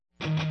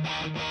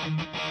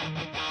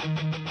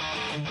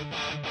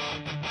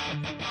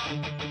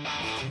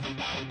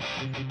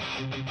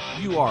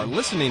You are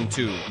listening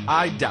to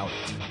I Doubt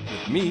It,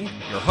 with me,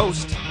 your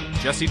host,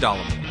 Jesse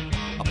Dolliman,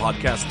 a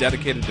podcast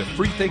dedicated to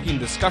free-thinking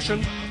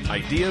discussion,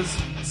 ideas,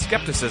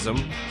 skepticism,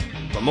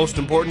 but most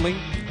importantly,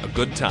 a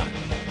good time.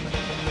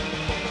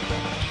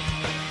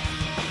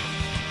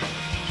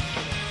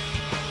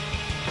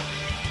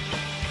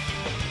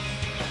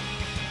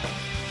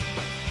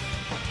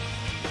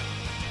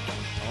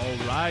 All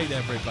right,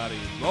 everybody,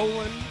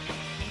 rolling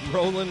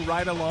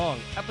right along.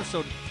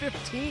 Episode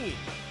 15.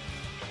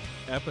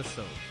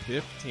 Episode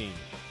 15.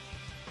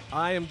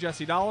 I am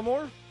Jesse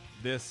Dollimore.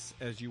 This,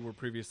 as you were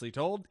previously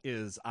told,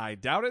 is I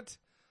Doubt It.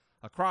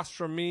 Across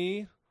from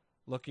me,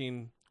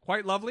 looking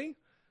quite lovely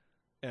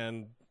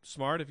and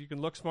smart, if you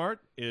can look smart,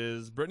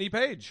 is Brittany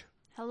Page.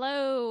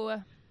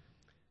 Hello.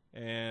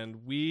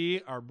 And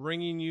we are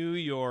bringing you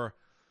your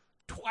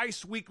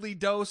twice weekly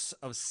dose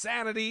of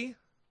sanity.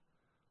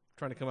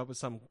 Trying to come up with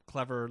some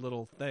clever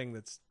little thing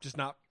that's just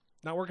not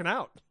working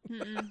out.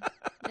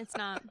 It's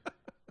not.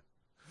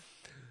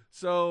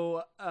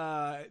 So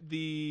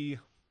the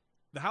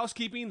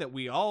housekeeping that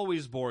we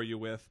always bore you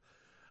with,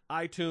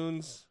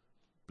 iTunes,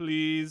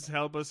 please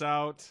help us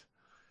out.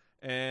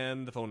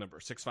 And the phone number,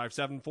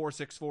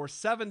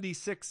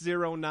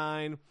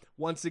 657-464-7609.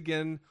 Once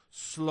again,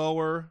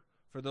 slower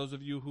for those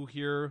of you who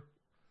hear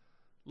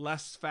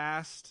less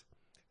fast,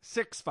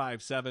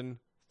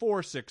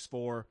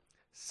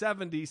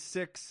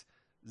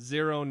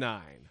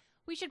 657-464-7609.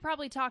 We should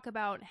probably talk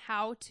about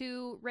how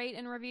to rate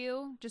and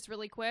review, just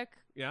really quick.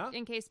 Yeah.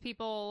 In case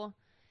people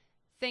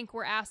think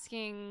we're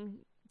asking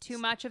too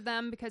much of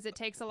them because it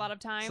takes a lot of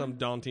time. Some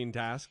daunting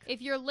task.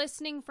 If you're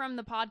listening from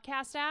the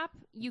podcast app,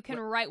 you can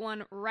write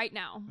one right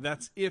now.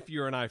 That's if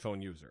you're an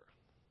iPhone user.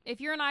 If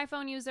you're an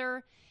iPhone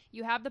user,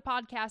 you have the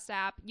podcast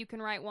app, you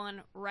can write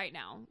one right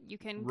now. You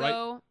can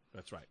go...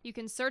 That's right. You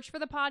can search for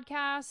the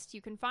podcast,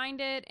 you can find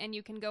it, and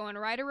you can go and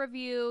write a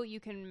review. You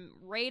can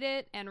rate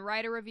it and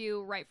write a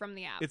review right from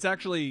the app. It's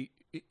actually,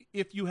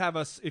 if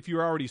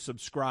you're already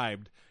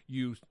subscribed,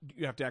 you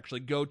have to actually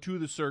go to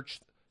the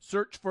search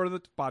for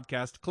the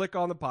podcast, click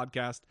on the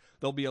podcast.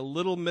 There'll be a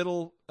little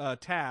middle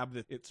tab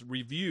that it's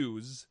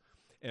reviews,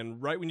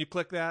 and right when you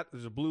click that,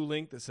 there's a blue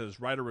link that says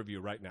write a review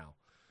right now.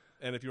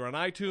 And if you're on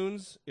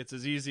iTunes, it's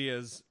as easy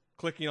as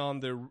clicking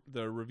on the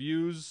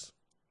reviews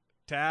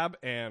tab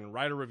and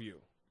write a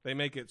review. They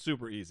make it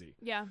super easy.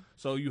 Yeah.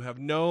 So you have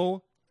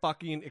no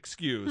fucking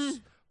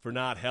excuse for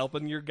not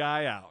helping your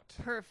guy out.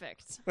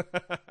 Perfect.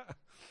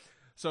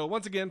 So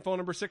once again, phone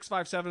number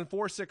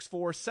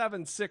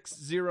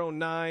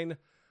 657-464-7609.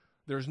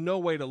 There's no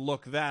way to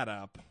look that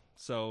up.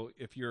 So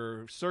if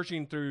you're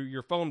searching through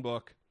your phone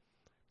book,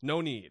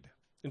 no need.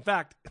 In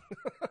fact,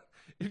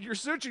 if you're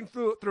searching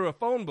through a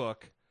phone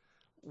book,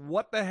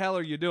 what the hell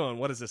are you doing?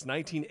 What is this,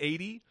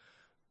 1980?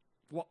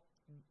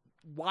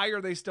 Why are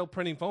they still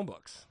printing phone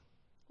books?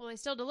 Well, they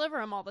still deliver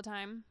them all the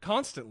time.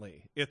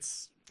 Constantly.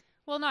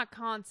 Well, not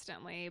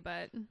constantly,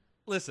 but...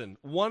 Listen,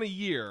 one a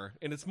year,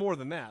 and it's more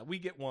than that. We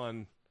get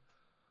one.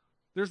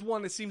 There's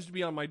one that seems to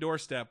be on my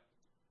doorstep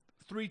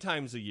 3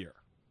 times a year.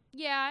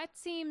 Yeah, it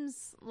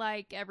seems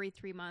like every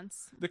 3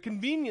 months. The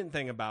convenient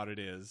thing about it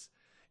is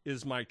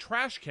my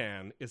trash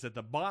can is at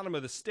the bottom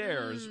of the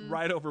stairs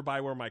right over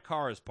by where my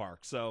car is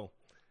parked. So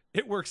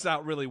it works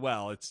out really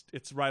well. It's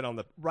right on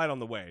the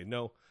way.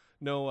 No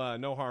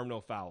harm,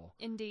 no foul.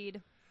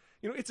 Indeed.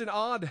 You know, it's an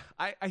odd...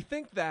 I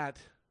think that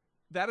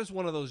is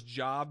one of those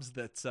jobs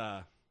that's...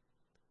 you're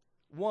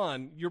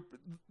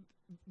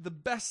the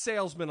best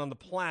salesmen on the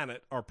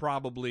planet are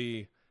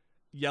probably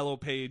Yellow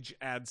Page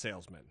ad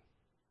salesmen.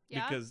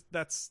 Yeah? Because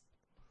that's...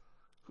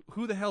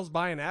 Who the hell's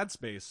buying ad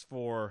space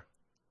for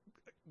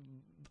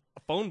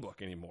a phone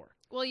book anymore?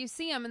 Well, you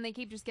see them and they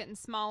keep just getting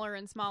smaller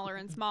and smaller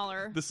and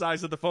smaller. The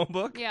size of the phone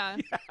book? Yeah.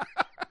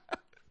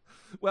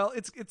 Well,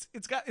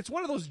 it's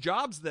one of those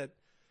jobs that,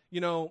 you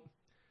know,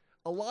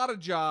 a lot of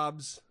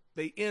jobs,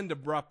 they end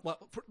abrupt.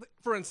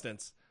 For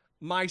instance,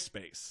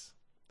 MySpace.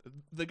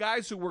 The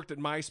guys who worked at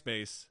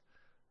MySpace,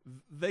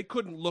 they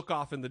couldn't look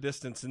off in the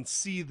distance and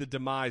see the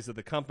demise of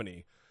the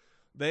company.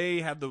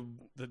 They had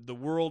the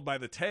world by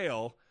the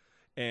tail,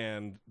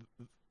 and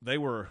they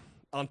were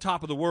on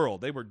top of the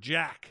world. They were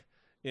Jack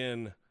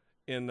in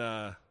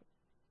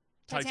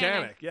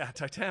Titanic. Yeah,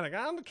 Titanic.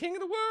 I'm the king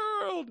of the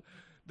world.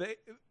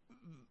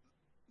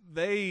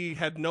 They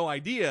had no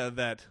idea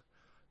that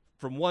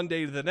from one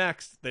day to the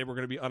next, they were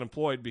going to be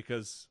unemployed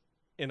because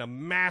in a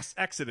mass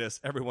exodus,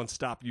 everyone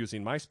stopped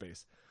using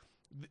MySpace.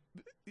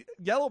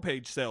 Yellow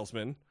Page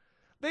salesmen,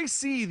 they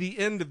see the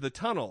end of the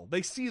tunnel.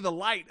 They see the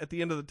light at the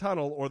end of the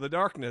tunnel or the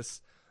darkness.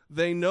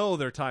 They know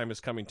their time is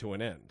coming to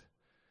an end.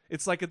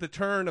 It's like at the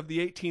turn of the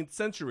 18th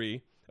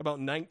century, about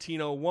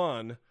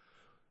 1901,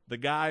 the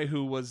guy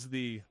who was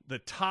the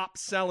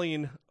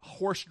top-selling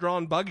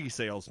horse-drawn buggy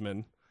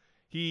salesman,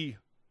 he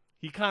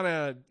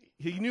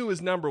knew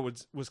his number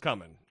was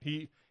coming.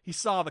 He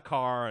saw the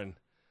car, and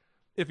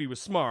if he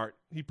was smart,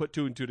 he put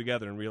 2 and 2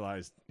 together and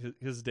realized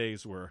his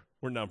days were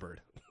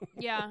numbered.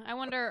 Yeah, I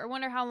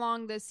wonder how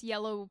long this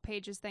Yellow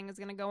Pages thing is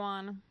going to go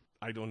on.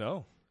 I don't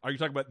know. Are you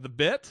talking about the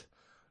bit?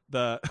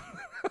 The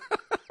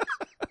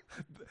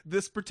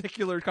this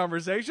particular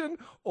conversation,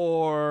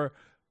 or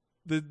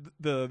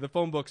the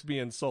phone books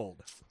being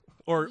sold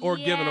or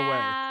given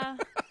away?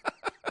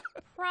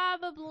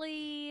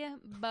 Probably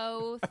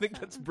both. I think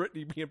that's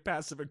Brittany being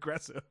passive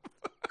aggressive.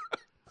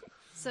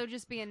 So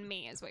just being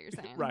me is what you're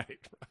saying. Right.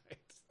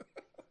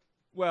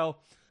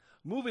 Well,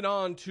 moving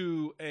on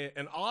to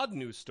an odd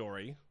news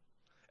story.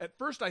 At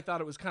first, I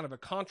thought it was kind of a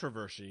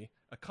controversy.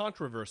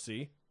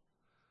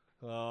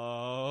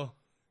 Oh,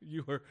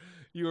 you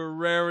were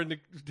raring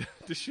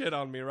to shit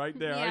on me right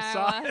there.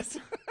 Yeah, I saw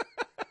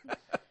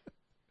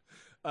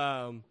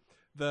it.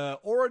 The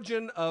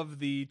origin of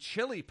the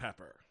chili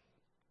pepper.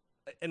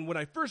 And when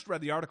I first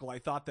read the article, I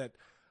thought that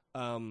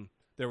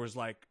there was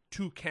like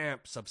two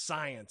camps of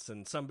science,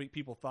 and some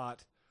people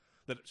thought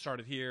that it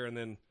started here, and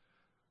then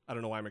I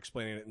don't know why I'm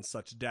explaining it in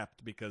such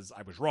depth because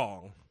I was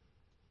wrong.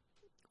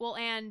 Well,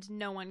 and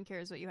no one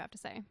cares what you have to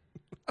say.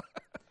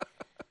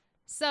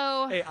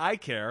 So, hey, I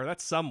care.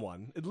 That's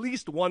someone. At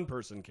least one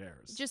person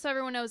cares. Just so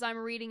everyone knows, I'm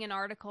reading an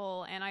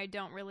article, and I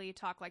don't really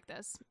talk like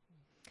this.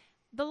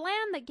 The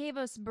land that gave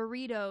us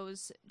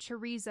burritos,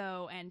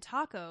 chorizo, and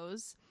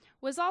tacos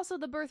was also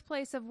the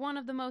birthplace of one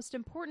of the most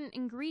important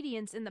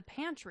ingredients in the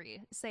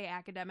pantry, say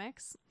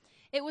academics.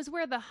 It was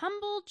where the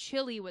humble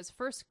chili was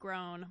first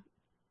grown.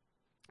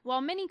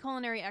 While many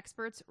culinary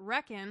experts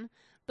reckon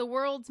the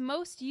world's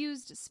most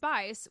used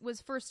spice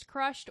was first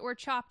crushed or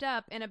chopped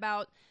up in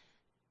about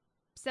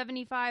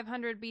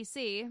 7500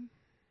 BC.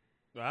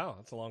 Wow,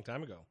 that's a long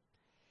time ago.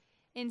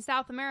 In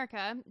South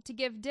America, to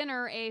give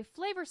dinner a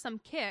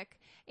flavorsome kick,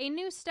 a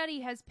new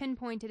study has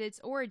pinpointed its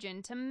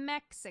origin to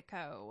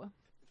Mexico.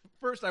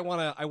 First, I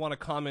want to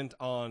comment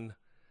on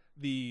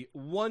the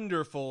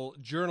wonderful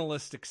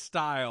journalistic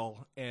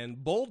style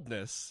and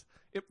boldness.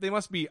 They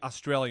must be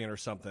Australian or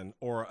something,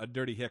 or a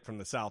dirty hick from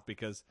the South,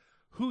 because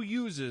who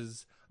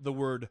uses the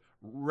word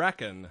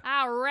reckon?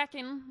 I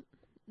reckon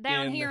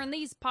down here in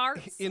these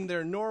parts. In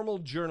their normal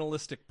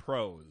journalistic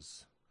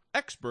prose.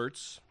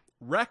 Experts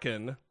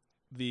reckon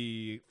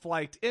the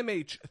flight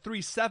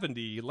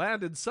MH370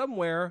 landed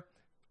somewhere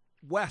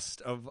west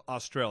of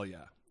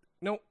Australia.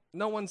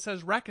 No one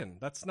says reckon.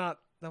 That's not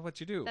what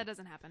you do. That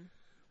doesn't happen.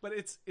 But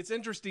it's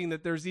interesting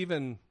that there's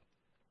even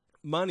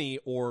money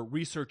or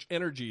research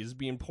energies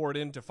being poured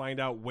in to find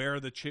out where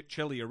the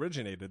chili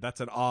originated.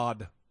 That's an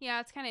odd... Yeah,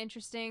 it's kind of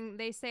interesting.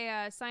 They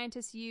say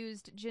scientists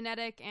used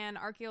genetic and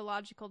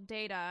archaeological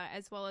data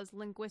as well as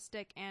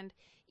linguistic and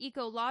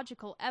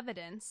ecological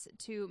evidence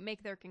to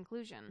make their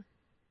conclusion.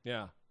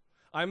 Yeah.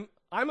 I'm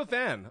a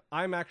fan.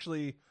 I'm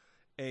actually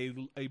a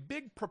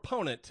big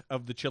proponent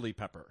of the chili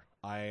pepper.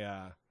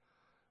 I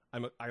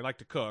like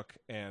to cook,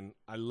 and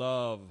I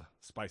love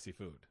spicy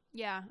food.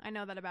 Yeah, I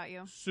know that about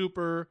you.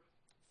 Super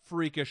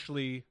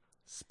freakishly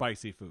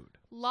spicy food.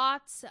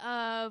 Lots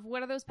of,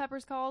 what are those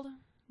peppers called?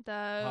 The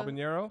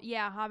habanero?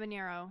 Yeah,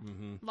 habanero.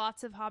 Mm-hmm.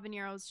 Lots of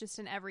habaneros just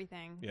in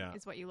everything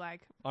is what you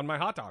like. On my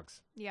hot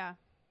dogs. Yeah.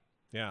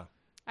 Yeah.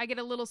 I get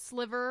a little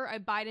sliver, I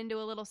bite into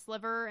a little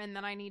sliver, and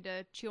then I need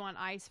to chew on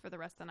ice for the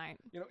rest of the night.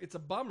 You know, it's a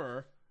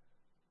bummer.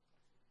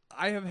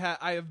 I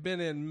have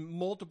been in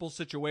multiple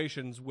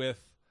situations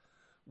with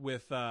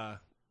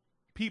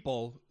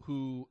people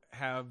who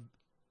have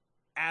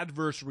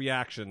adverse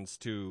reactions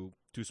to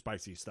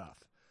spicy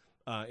stuff.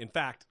 In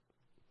fact,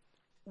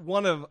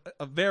 one of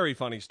a very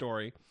funny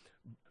story,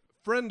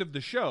 friend of the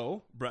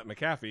show, Brett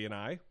McAfee, and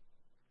I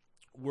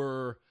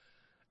were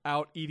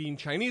out eating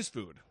Chinese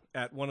food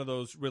at one of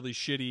those really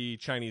shitty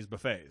Chinese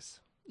buffets.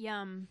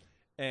 Yum.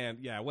 And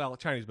yeah, well,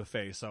 Chinese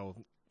buffet, so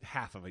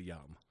half of a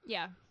yum.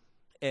 Yeah.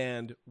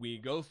 And we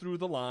go through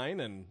the line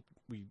and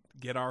we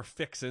get our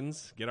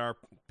fixins, get our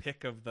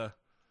pick of the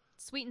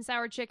sweet and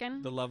sour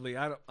chicken. The lovely.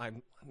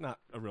 I'm not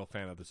a real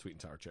fan of the sweet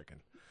and sour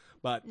chicken,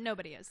 but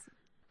nobody is.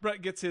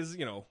 Brett gets his,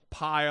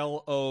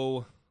 pile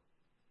o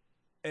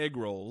egg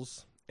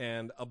rolls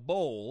and a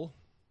bowl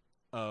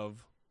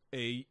of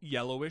a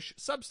yellowish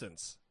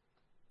substance.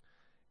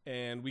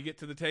 And we get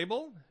to the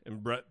table,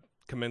 and Brett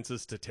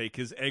commences to take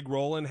his egg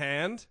roll in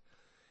hand,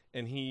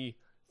 and he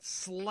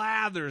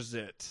slathers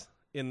it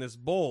in this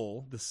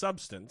bowl, the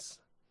substance,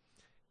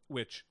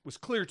 which was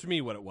clear to me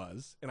what it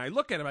was. And I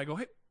look at him, I go,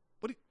 hey,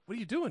 what are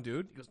you doing,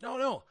 dude? He goes,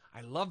 no, I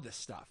love this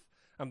stuff.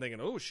 I'm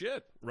thinking, oh,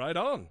 shit, right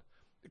on.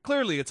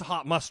 Clearly, it's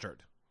hot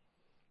mustard.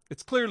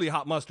 It's clearly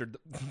hot mustard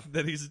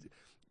that he's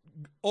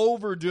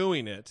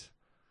overdoing it.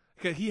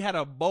 Because he had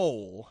a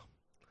bowl.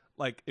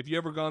 Like, if you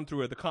ever gone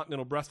through the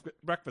Continental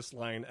breakfast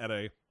line at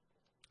a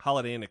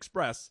Holiday Inn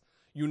Express,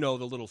 you know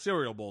the little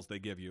cereal bowls they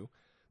give you.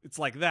 It's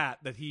like that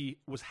he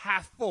was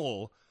half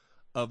full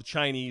of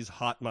Chinese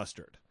hot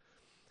mustard.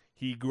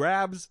 He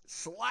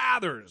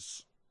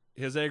slathers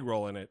his egg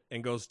roll in it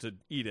and goes to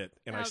eat it,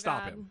 and I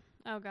stop him.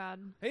 Oh, God.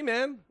 Hey,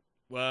 man,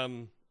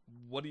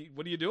 what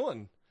are you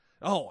doing?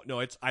 Oh,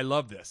 no, I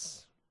love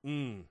this.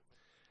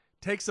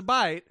 Takes a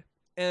bite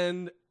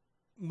and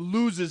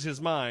loses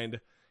his mind.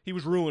 he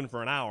was ruined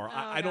for an hour. Oh,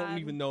 I don't God.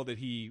 even know that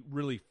he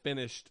really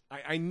finished.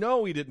 I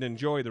know he didn't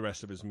enjoy the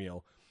rest of his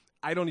meal.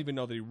 I don't even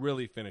know that he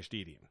really finished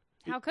eating.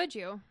 How could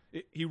you?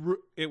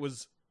 It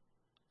was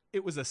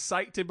a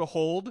sight to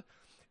behold,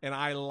 and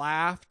I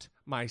laughed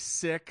my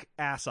sick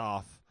ass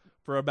off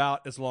for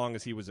about as long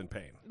as he was in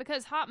pain.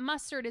 Because hot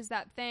mustard is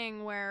that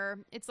thing where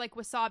it's like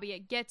wasabi.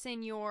 It gets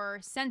in your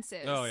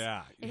senses. Oh,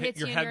 yeah. It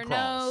hits Your you head in your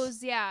crawls.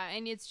 nose. Yeah,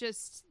 and it's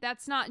just,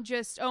 that's not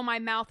just, oh, my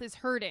mouth is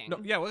hurting. No,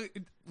 yeah,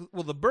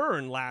 well, the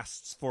burn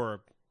lasts for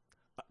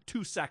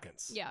 2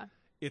 seconds. Yeah.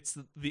 It's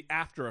the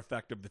after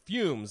effect of the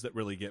fumes that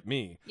really get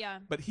me. Yeah.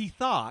 But he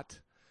thought,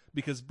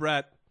 because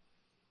Brett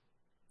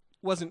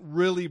wasn't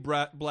really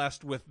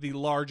blessed with the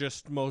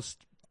largest,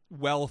 most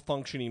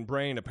well-functioning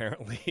brain,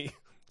 apparently.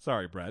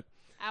 Sorry, Brett.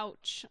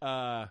 Ouch.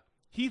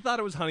 He thought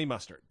it was honey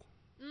mustard.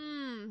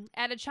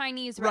 At a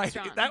Chinese Right.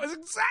 restaurant. That was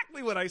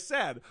exactly what I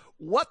said.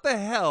 What the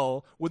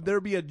hell would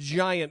there be a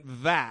giant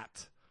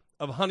vat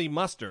of honey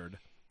mustard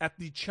at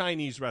the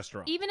Chinese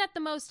restaurant? Even at the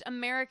most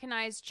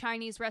Americanized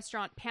Chinese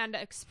restaurant, Panda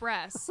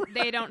Express,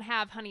 they don't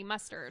have honey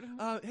mustard.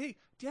 Hey,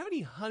 do you have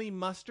any honey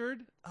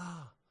mustard?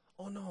 Oh,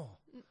 no.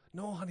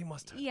 No honey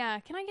mustard. Yeah,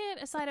 can I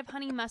get a side of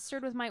honey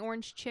mustard with my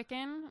orange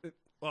chicken?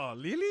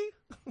 Lily?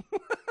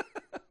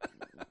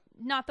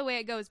 Not the way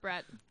it goes,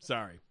 Brett.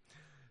 Sorry.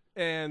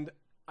 And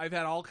I've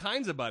had all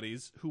kinds of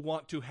buddies who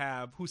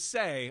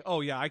say, oh,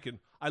 yeah,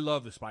 I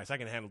love the spice. I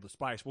can handle the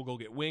spice. We'll go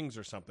get wings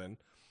or something.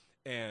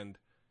 And,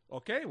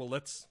 okay, well,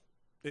 it's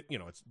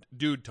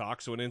dude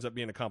talk, so it ends up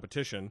being a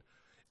competition.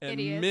 And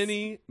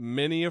Idiots.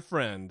 many a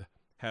friend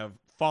have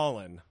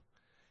fallen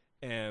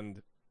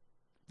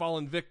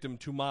victim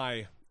to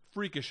my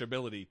freakish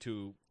ability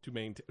to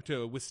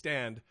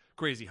withstand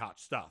crazy hot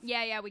stuff.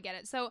 Yeah, we get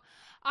it. So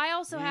I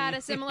also had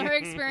a similar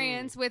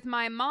experience with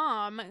my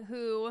mom,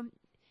 who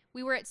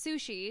we were at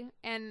sushi,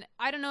 and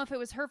I don't know if it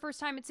was her first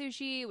time at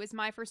sushi, it was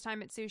my first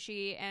time at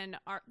sushi, and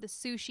the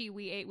sushi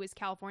we ate was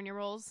California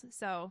rolls.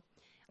 So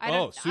I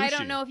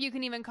don't know if you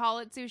can even call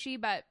it sushi,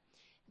 but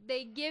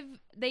they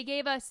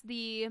gave us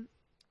the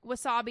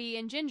wasabi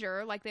and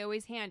ginger like they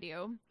always hand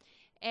you,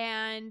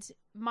 and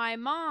my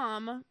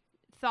mom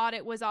thought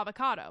it was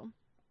avocado.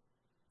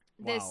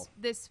 Wow.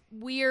 This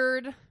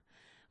weird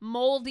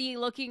moldy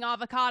looking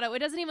avocado. It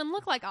doesn't even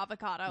look like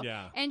avocado.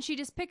 Yeah. And she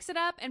just picks it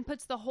up and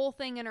puts the whole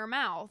thing in her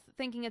mouth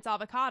thinking it's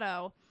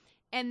avocado.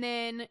 And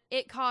then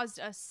it caused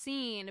a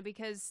scene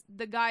because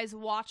the guys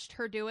watched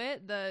her do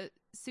it, the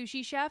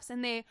sushi chefs,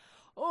 and they,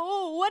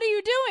 oh, what are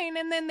you doing?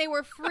 And then they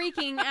were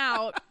freaking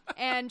out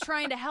and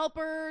trying to help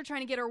her,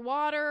 trying to get her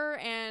water.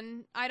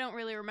 And I don't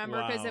really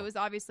remember because it was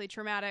obviously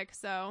traumatic.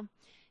 So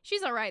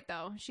she's all right,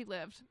 though. She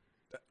lived.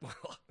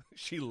 Well,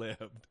 she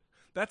lived.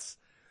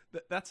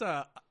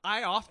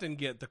 I often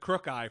get the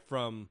crook eye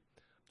from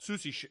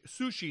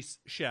sushi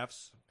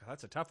chefs.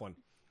 That's a tough one.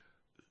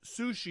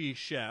 Sushi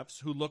chefs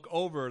who look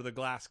over the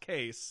glass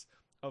case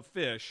of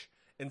fish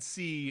and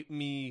see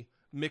me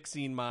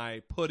mixing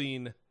my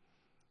pudding,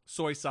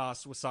 soy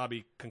sauce,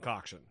 wasabi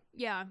concoction.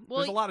 Yeah. Well,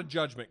 there's a lot of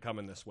judgment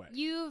coming this way.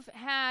 You've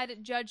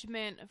had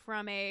judgment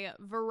from a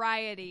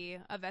variety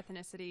of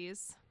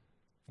ethnicities.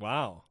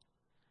 Wow.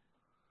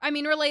 I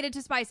mean, related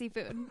to spicy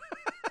food.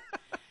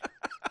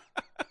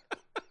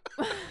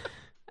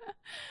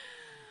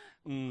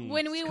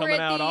 When we were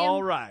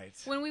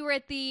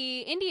at the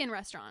Indian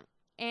restaurant,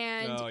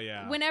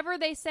 and whenever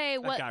they say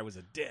that guy was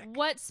a dick.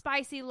 What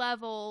spicy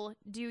level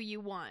do you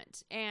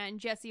want? And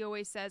Jesse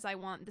always says, I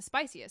want the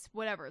spiciest,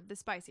 whatever, the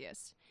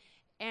spiciest,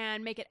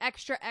 and make it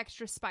extra,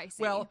 extra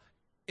spicy. Well,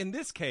 in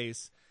this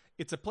case,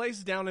 it's a place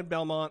down in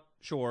Belmont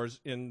Shores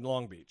in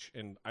Long Beach,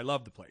 and I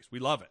love the place. We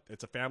love it.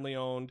 It's a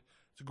family-owned.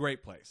 It's a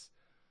great place.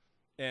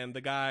 And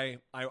the guy,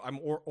 I'm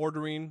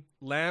ordering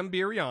lamb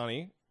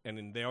biryani, and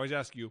then they always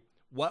ask you,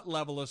 what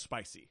level of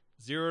spicy?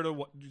 0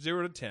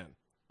 to 10.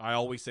 I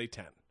always say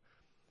 10.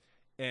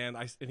 And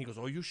he goes,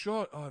 oh, you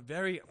sure? Oh,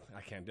 very.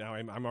 I can't now.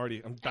 I'm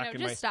back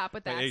in my stop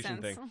with that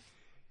Asian thing.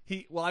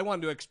 I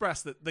wanted to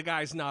express that the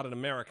guy's not an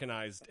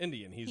Americanized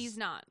Indian. He's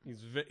not.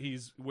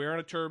 He's wearing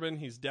a turban.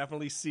 He's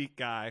definitely Sikh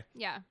guy.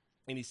 Yeah.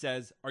 And he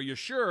says, are you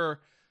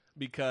sure?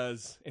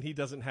 And he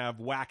doesn't have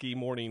wacky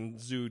morning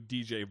zoo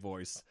DJ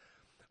voice.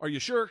 Are you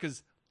sure?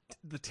 Because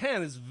the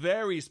 10 is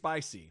very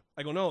spicy.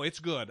 I go, no, it's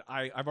good.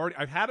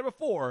 I've had it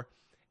before,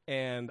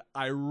 and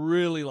I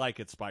really like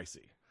it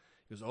spicy.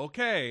 He goes,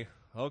 okay.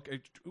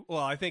 Well,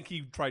 I think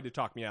he tried to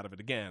talk me out of it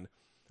again,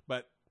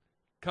 but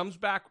comes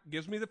back,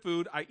 gives me the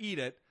food. I eat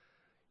it.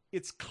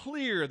 It's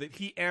clear that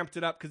he amped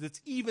it up because it's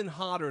even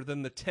hotter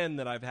than the 10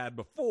 that I've had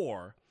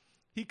before.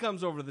 He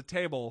comes over to the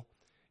table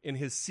in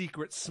his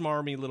secret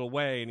smarmy little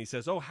way, and he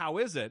says, oh, how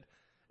is it?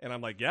 And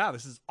I'm like, yeah,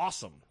 this is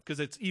awesome because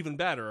it's even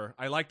better.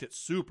 I liked it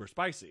super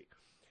spicy.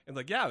 And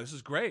like, yeah, this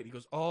is great. He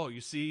goes, oh,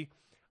 you see,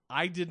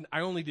 I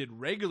only did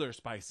regular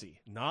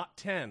spicy, not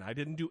 10. I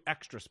didn't do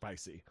extra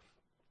spicy.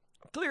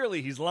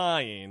 Clearly he's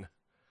lying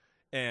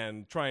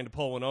and trying to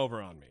pull one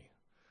over on me.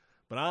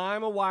 But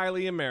I'm a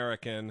wily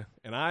American,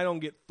 and I don't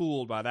get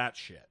fooled by that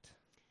shit.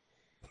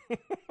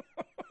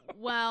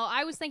 Well,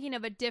 I was thinking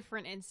of a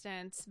different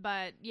instance,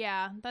 but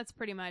yeah, that's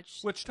pretty much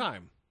Which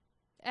time?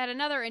 at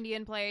another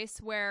Indian place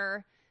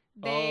where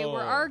they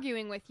were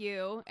arguing with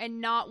you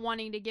and not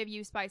wanting to give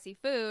you spicy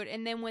food.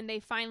 And then when they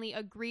finally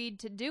agreed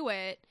to do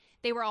it,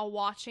 they were all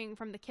watching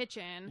from the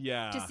kitchen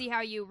to see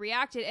how you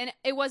reacted. And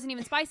it wasn't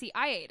even spicy.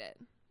 I ate it.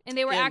 And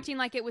they were acting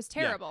like it was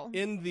terrible.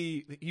 Yeah,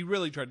 he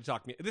really tried to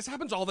talk me. This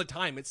happens all the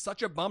time. It's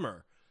such a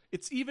bummer.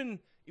 It's even,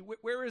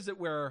 where is it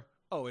where,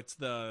 it's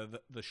the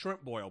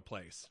shrimp boil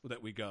place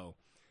that we go.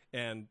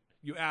 And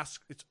you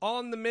ask, it's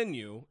on the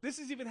menu. This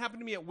has even happened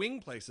to me at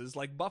wing places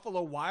like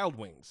Buffalo Wild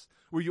Wings,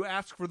 where you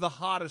ask for the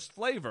hottest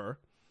flavor,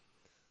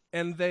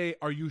 and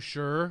are you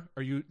sure?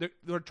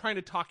 They're trying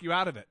to talk you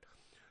out of it.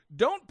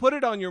 Don't put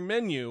it on your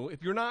menu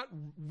if you're not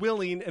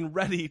willing and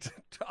ready to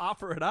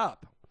offer it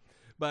up.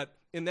 But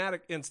in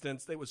that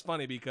instance, it was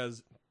funny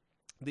because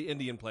the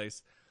Indian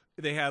place,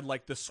 they had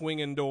like the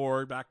swinging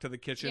door back to the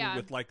kitchen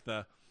with like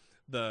the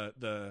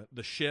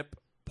ship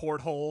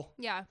porthole.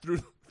 Yeah. Through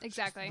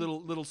exactly.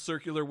 little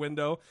circular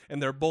window, and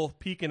they're both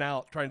peeking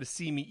out trying to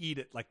see me eat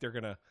it like they're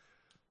going to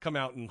come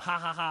out and ha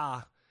ha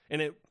ha.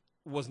 And it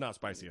was not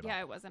spicy at all.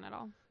 Yeah, it wasn't at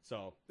all.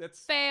 So it's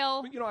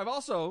fail. But,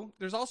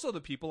 there's also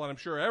the people, and I'm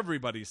sure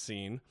everybody's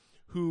seen,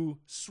 who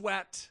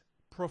sweat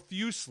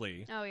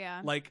profusely. Oh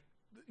yeah. Like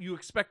you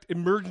expect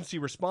emergency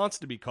response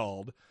to be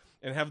called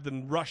and have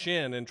them rush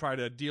in and try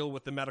to deal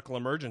with the medical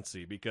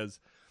emergency because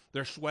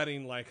they're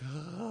sweating like,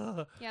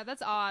 yeah,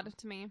 that's odd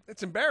to me.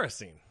 It's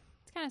embarrassing.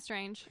 It's kind of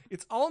strange.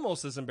 It's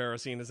almost as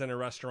embarrassing as in a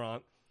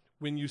restaurant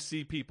when you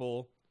see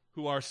people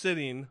who are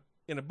sitting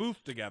in a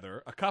booth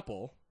together, a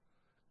couple,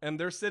 and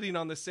they're sitting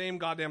on the same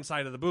goddamn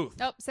side of the booth.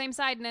 Oh, same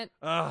side in it.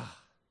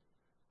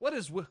 What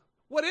is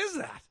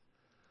that?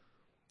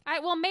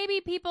 Well,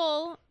 maybe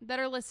people that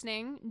are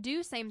listening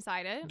do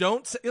same-sided.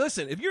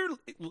 Listen, if you're...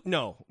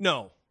 No.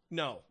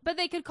 But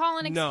they could call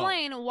and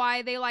explain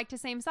why they like to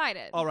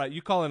same-sided. All right,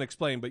 you call and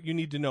explain, but you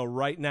need to know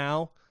right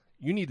now,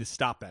 you need to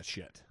stop that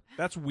shit.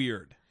 That's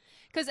weird.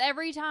 Because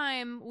every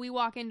time we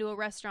walk into a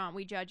restaurant,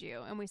 we judge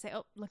you, and we say,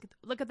 oh,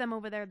 look at them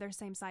over there, they're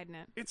same-siding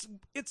it.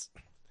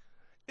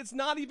 It's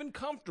not even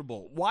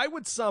comfortable. Why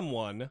would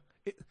someone...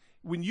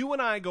 when you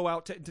and I go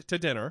out to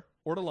dinner,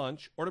 or to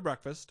lunch, or to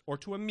breakfast, or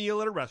to a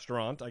meal at a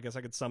restaurant, I guess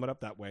I could sum it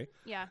up that way.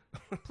 Yeah,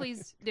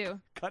 please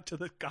do. Cut to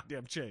the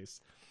goddamn chase.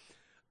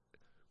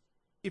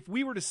 If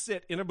we were to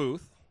sit in a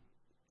booth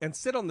and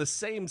sit on the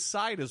same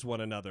side as one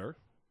another,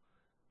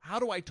 how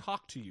do I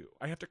talk to you?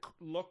 I have to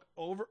look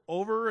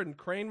over and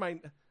crane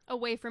my...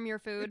 Away from your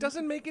food. It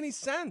doesn't make any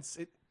sense.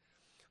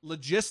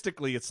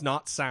 Logistically, it's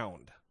not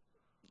sound.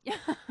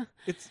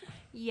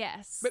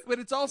 Yes. But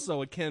it's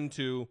also akin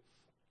to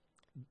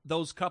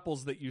those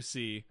couples that you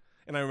see,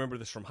 and I remember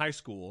this from high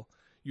school,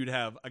 you'd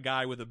have a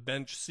guy with a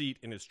bench seat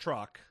in his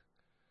truck,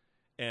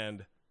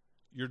 and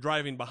you're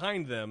driving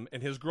behind them,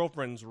 and his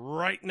girlfriend's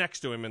right next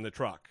to him in the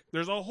truck.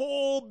 There's a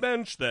whole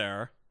bench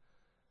there,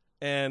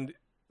 and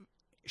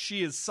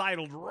she is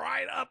sidled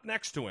right up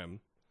next to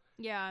him.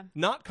 Yeah.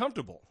 Not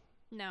comfortable.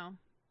 No.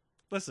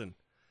 Listen,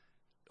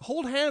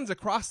 hold hands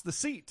across the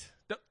seat.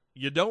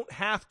 You don't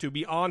have to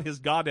be on his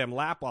goddamn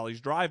lap while he's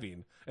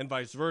driving, and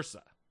vice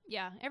versa.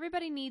 Yeah,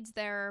 everybody needs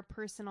their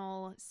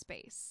personal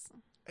space.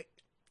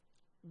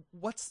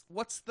 What's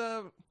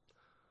the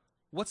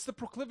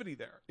proclivity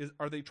there?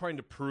 Are they trying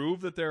to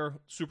prove that they're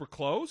super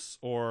close,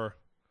 or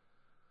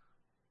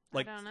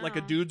like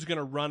a dude's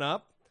gonna run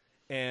up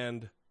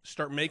and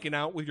start making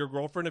out with your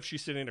girlfriend if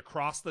she's sitting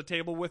across the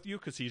table with you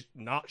because he's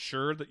not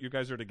sure that you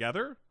guys are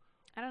together?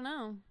 I don't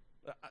know.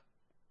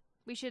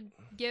 We should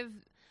give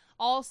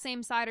all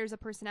same-siders a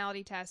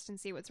personality test and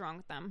see what's wrong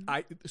with them.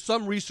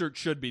 Some research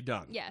should be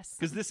done. Yes.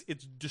 Because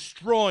it's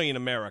destroying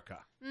America.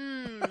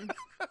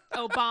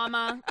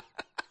 Obama.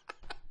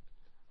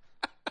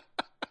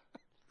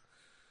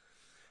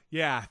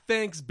 Yeah,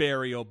 thanks,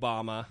 Barry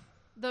Obama.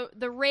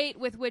 The rate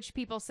with which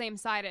people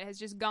same-sided has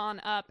just gone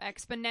up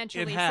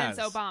exponentially since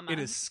Obama. It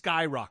has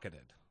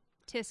skyrocketed.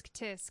 Tisk,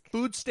 tisk.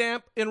 Food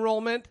stamp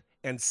enrollment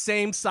and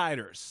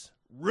same-siders.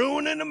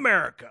 Ruining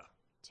America.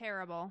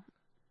 Terrible.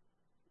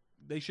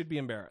 They should be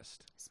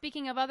embarrassed.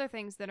 Speaking of other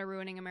things that are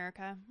ruining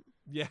America.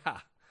 Yeah.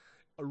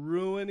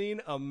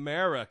 Ruining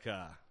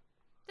America.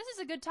 This is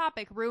a good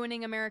topic,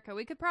 ruining America.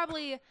 We could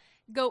probably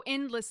go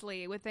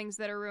endlessly with things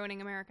that are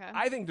ruining America.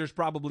 I think there's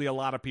probably a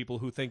lot of people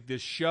who think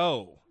this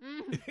show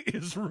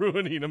is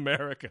ruining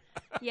America.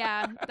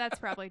 Yeah, that's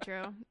probably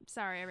true.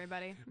 Sorry,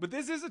 everybody. But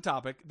this is a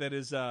topic that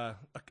is,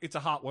 it's a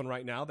hot one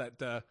right now,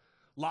 that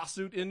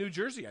lawsuit in New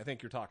Jersey I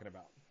think you're talking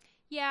about.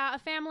 Yeah, a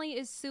family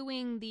is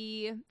suing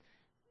the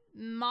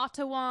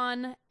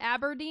Matawan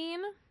Aberdeen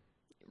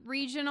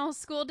Regional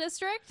School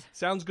District.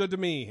 Sounds good to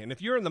me. And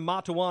if you're in the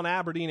Matawan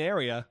Aberdeen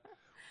area,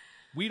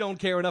 we don't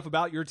care enough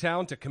about your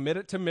town to commit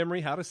it to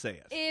memory how to say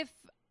it. If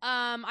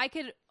I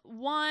could,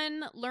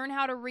 1, learn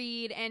how to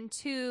read, and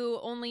 2,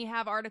 only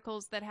have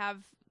articles that have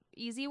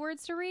easy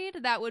words to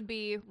read, that would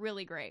be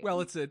really great. Well,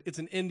 it's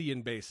an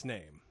Indian-based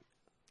name.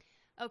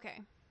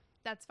 Okay,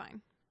 that's fine.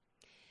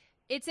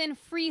 It's in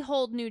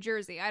Freehold, New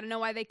Jersey. I don't know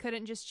why they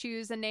couldn't just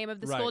choose a name of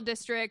the Right. school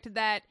district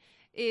that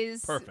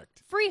is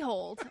Perfect.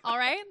 Freehold, all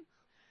right?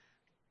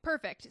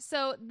 Perfect.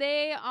 So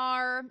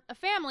a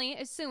family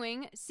is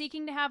suing,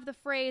 seeking to have the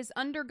phrase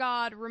under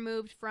God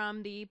removed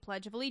from the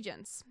Pledge of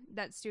Allegiance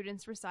that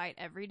students recite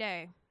every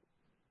day.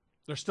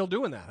 They're still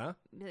doing that, huh?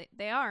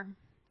 They are.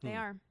 They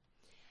are.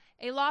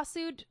 A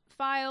lawsuit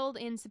filed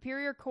in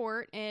Superior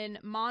Court in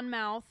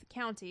Monmouth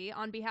County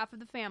on behalf of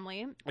the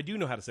family. I do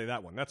know how to say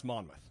that one. That's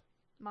Monmouth.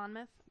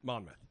 Monmouth?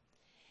 Monmouth.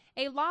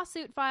 A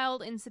lawsuit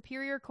filed in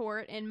Superior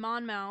Court in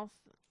Monmouth.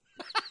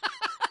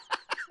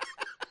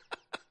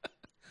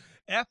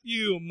 F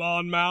you,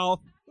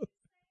 Monmouth.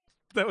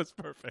 That was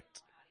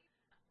perfect.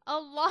 A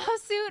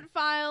lawsuit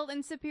filed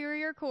in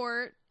Superior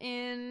Court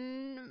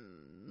in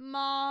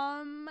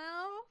Monmouth.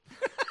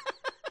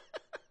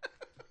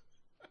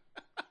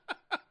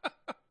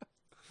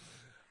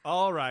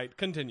 All right,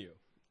 continue.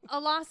 A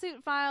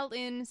lawsuit filed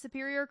in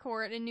Superior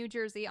Court in New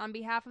Jersey on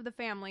behalf of the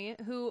family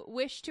who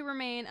wish to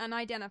remain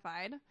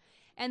unidentified,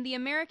 and the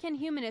American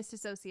Humanist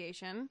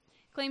Association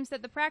claims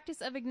that the practice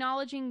of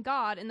acknowledging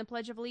God in the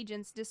Pledge of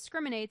Allegiance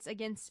discriminates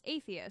against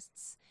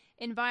atheists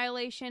in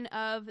violation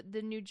of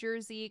the New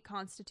Jersey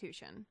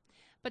Constitution.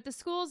 But the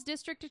school's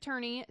district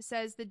attorney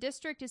says the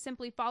district is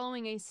simply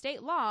following a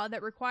state law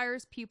that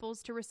requires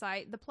pupils to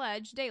recite the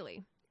pledge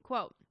daily.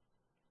 Quote,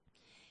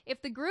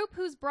 if the group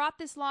who's brought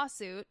this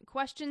lawsuit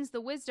questions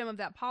the wisdom of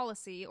that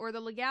policy or the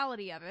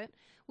legality of it,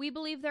 we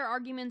believe their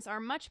arguments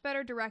are much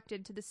better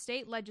directed to the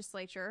state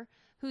legislature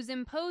who's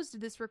imposed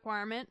this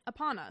requirement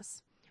upon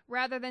us,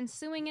 rather than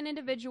suing an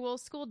individual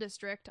school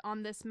district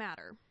on this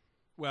matter.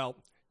 Well,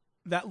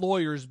 that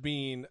lawyer's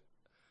being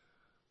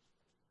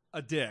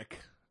a dick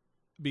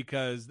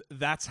because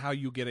that's how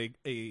you get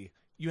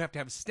you have to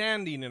have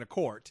standing in a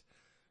court.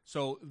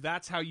 So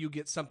that's how you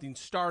get something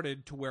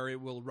started to where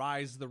it will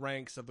rise the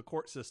ranks of the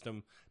court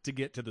system to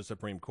get to the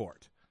Supreme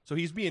Court. So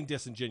he's being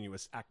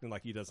disingenuous, acting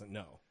like he doesn't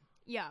know.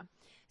 Yeah.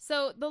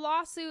 So the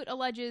lawsuit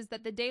alleges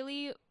that the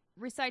daily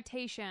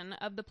recitation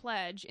of the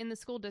pledge in the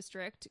school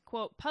district,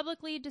 quote,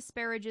 publicly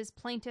disparages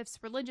plaintiffs'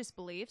 religious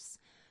beliefs,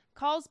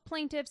 calls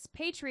plaintiffs'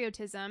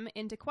 patriotism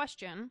into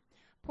question,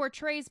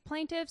 portrays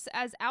plaintiffs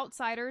as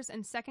outsiders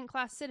and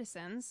second-class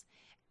citizens,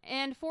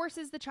 and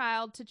forces the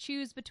child to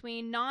choose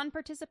between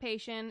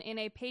non-participation in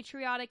a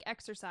patriotic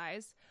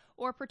exercise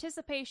or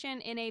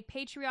participation in a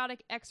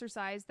patriotic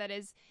exercise that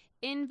is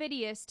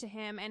invidious to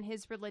him and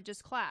his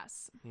religious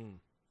class.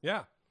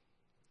 Yeah,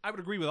 I would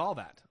agree with all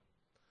that.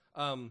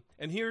 And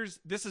here's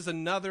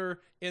another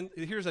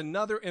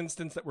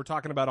instance that we're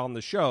talking about on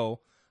the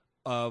show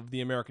of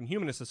the American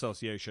Humanist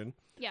Association.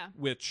 Yeah.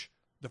 Which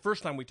the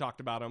first time we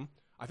talked about them,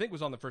 I think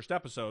was on the first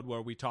episode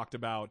where we talked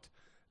about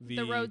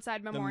the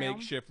roadside memorial. The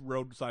makeshift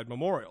roadside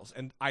memorials.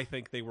 And I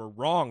think they were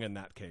wrong in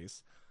that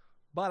case,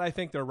 but I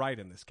think they're right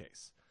in this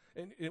case.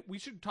 And we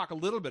should talk a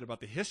little bit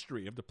about the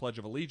history of the Pledge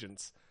of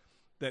Allegiance,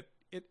 that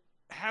it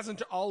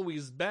hasn't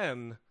always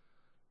been,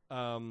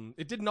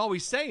 it didn't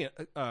always say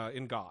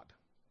in God.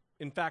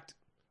 In fact,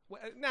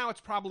 now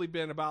it's probably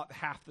been about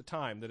half the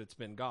time that it's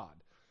been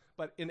God.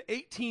 But in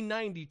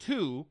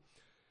 1892,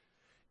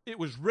 it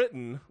was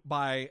written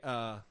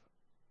by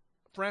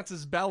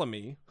Francis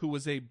Bellamy, who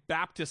was a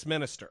Baptist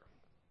minister.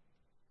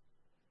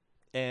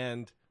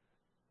 And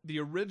the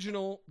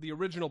original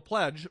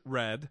pledge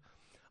read,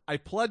 I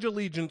pledge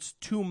allegiance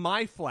to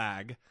my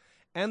flag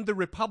and the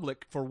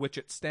republic for which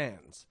it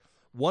stands,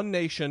 one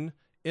nation,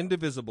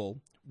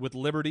 indivisible, with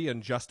liberty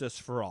and justice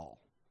for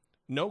all.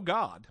 No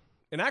God.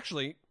 And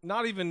actually,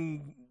 not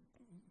even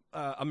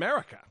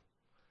America.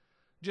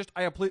 Just,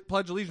 I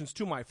pledge allegiance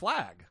to my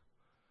flag.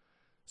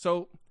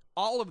 So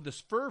all of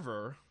this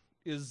fervor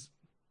is,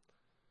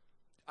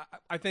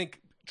 I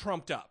think,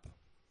 trumped up.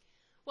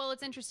 Well,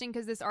 it's interesting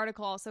because this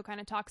article also kind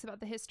of talks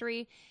about the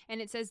history, and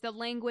it says the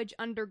language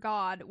under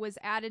God was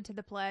added to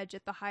the pledge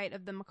at the height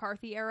of the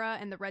McCarthy era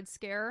and the Red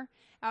Scare,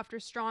 after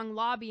strong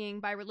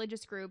lobbying by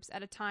religious groups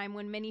at a time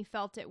when many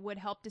felt it would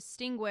help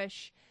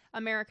distinguish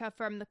America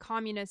from the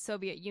communist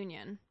Soviet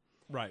Union.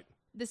 Right.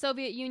 The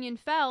Soviet Union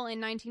fell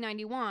in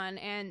 1991,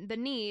 and the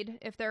need,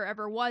 if there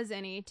ever was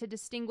any, to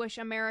distinguish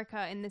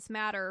America in this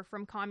matter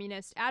from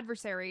communist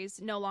adversaries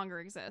no longer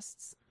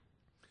exists.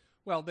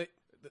 Well,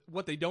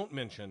 what they don't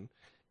mention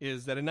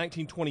is that in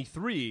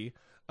 1923,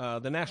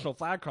 the National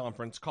Flag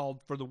Conference called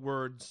for the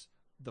words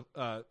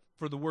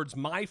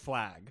 "my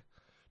flag"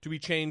 to be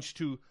changed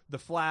to the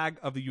flag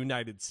of the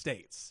United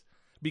States,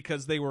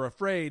 because they were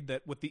afraid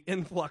that with the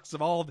influx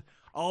of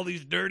all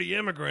these dirty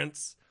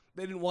immigrants,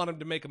 they didn't want them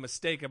to make a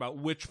mistake about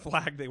which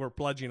flag they were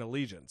pledging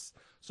allegiance.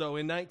 So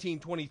in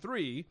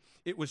 1923,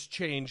 it was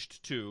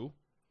changed to,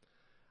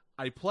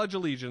 I pledge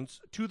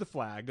allegiance to the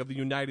flag of the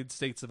United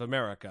States of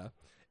America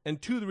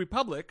and to the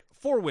republic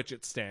for which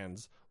it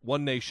stands,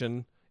 one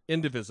nation,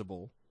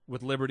 indivisible,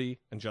 with liberty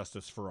and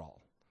justice for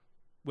all.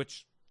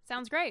 Which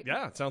sounds great.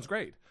 Yeah, it sounds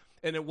great.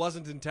 And it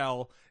wasn't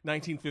until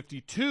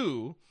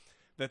 1952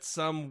 that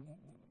some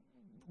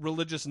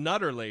religious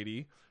nutter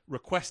lady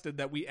requested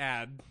that we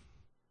add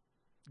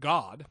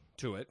God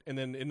to it. And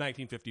then in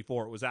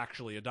 1954, it was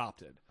actually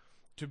adopted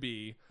to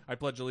be, I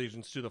pledge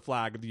allegiance to the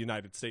flag of the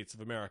United States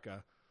of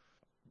America,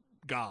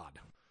 God.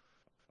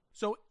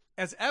 So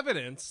as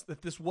evidence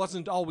that this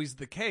wasn't always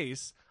the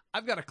case,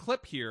 I've got a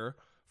clip here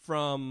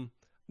from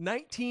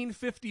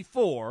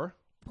 1954.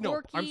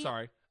 No, I'm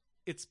sorry.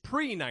 It's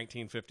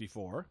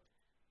pre-1954.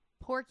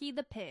 Porky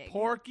the Pig.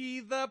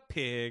 Porky the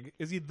Pig.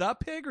 Is he the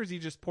pig or is he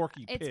just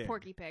Porky Pig? It's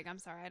Porky Pig. I'm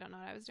sorry. I don't know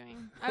what I was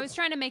doing. I was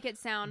trying to make it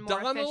sound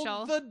more Donald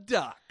official. the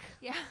Duck.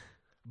 Yeah.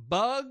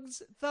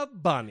 Bugs the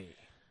Bunny.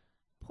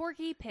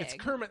 Porky Pig. It's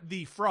Kermit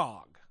the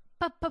Frog.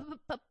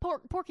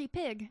 Porky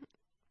Pig.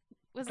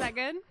 Was that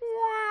good?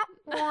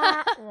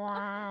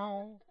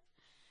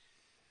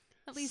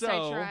 At least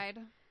I tried.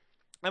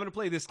 I'm going to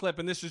play this clip,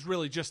 and this is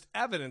really just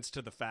evidence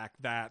to the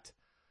fact that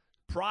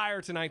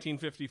prior to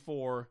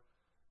 1954,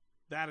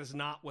 that is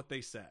not what they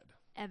said.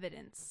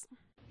 Evidence.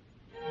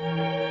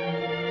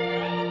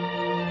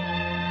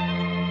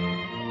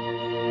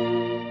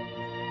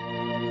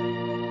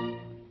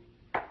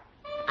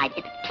 I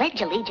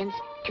pledge allegiance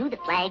to the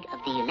flag of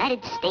the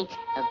United States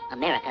of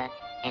America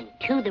and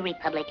to the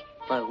republic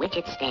for which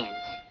it stands,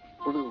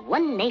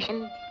 one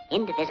nation,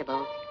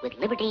 indivisible, with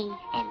liberty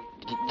and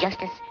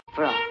justice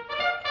for all.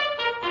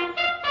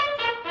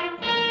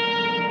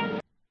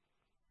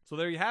 So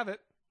there you have it.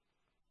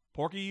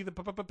 Porky the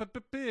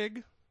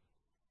Pig.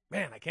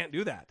 Man, I can't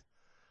do that.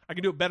 I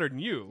can do it better than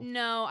you.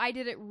 No, I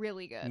did it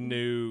really good.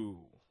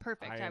 No.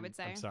 Perfect, I would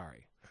say. I'm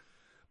sorry.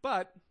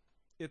 But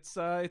it's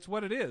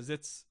what it is.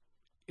 It's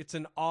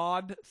an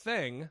odd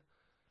thing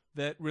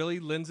that really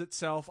lends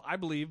itself, I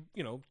believe,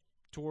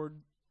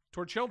 toward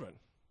children.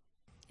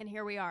 And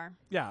here we are.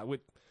 Yeah,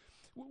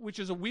 which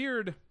is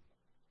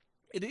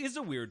it is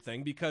a weird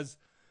thing because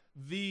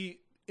the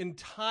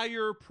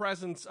entire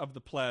presence of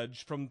the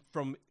pledge from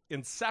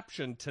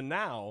inception to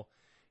now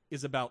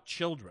is about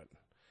children.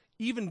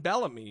 Even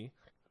Bellamy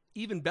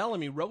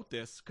wrote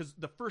this because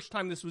the first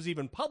time this was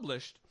even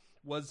published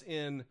was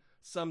in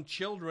some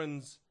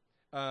children's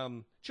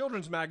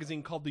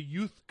magazine called the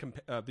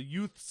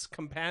Youth's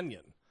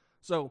Companion.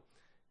 So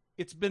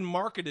it's been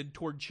marketed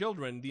toward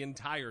children the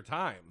entire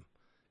time.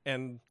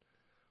 And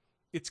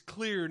it's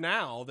clear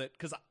now that,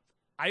 because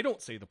I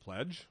don't say the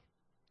pledge.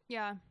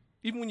 Yeah.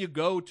 Even when you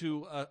go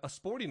to a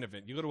sporting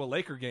event, you go to a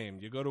Laker game,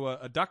 you go to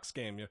a Ducks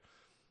game,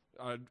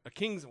 a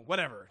Kings,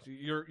 whatever,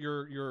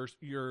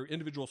 your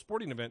individual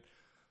sporting event,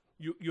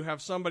 you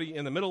have somebody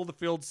in the middle of the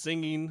field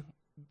singing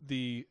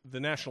the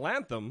national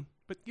anthem,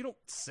 but you don't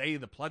say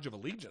the Pledge of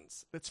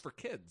Allegiance. It's for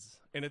kids.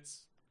 And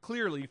it's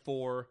clearly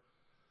for,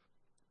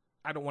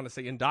 I don't want to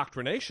say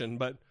indoctrination,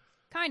 but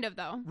kind of,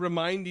 though,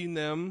 reminding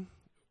them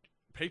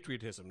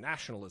patriotism,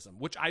 nationalism,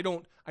 which I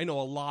know a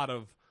lot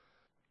of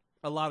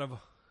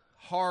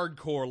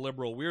hardcore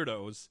liberal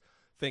weirdos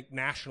think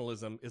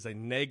nationalism is a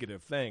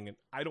negative thing, and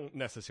I don't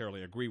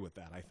necessarily agree with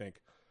that. I think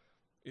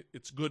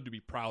it's good to be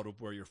proud of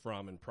where you're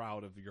from and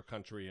proud of your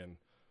country and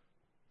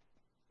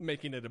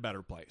making it a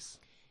better place.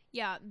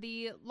 Yeah,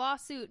 the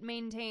lawsuit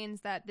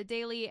maintains that the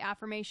daily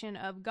affirmation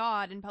of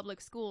God in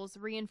public schools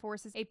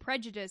reinforces a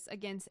prejudice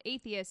against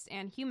atheists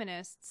and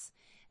humanists.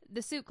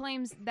 The suit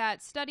claims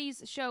that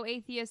studies show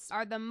atheists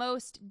are the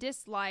most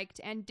disliked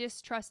and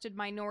distrusted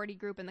minority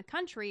group in the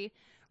country,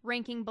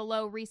 ranking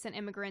below recent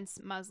immigrants,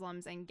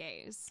 Muslims, and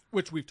gays.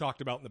 Which we've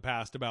talked about in the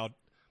past about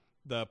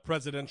the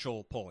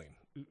presidential polling.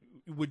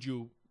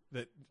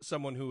 That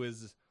someone who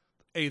is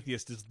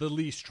atheist is the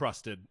least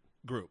trusted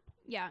group.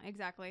 Yeah,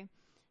 exactly.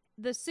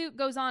 The suit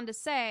goes on to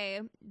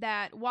say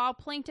that while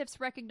plaintiffs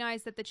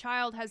recognize that the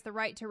child has the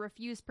right to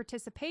refuse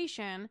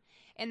participation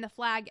in the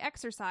flag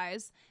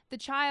exercise, the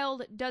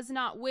child does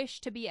not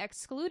wish to be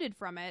excluded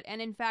from it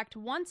and in fact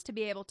wants to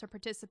be able to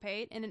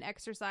participate in an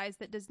exercise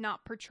that does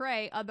not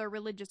portray other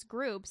religious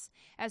groups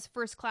as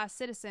first-class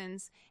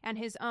citizens and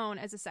his own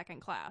as a second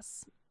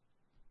class.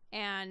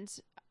 And,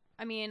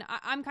 I mean,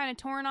 I'm kind of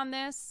torn on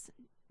this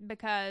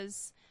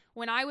because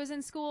when I was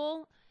in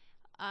school,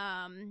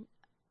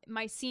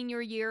 my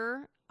senior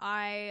year,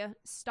 I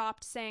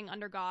stopped saying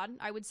under God.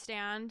 I would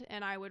stand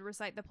and I would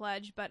recite the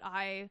pledge, but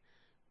I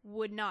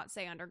would not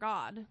say under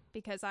God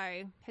because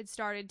I had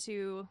started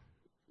to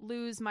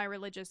lose my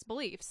religious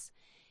beliefs.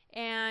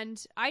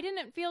 And I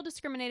didn't feel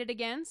discriminated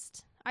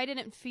against. I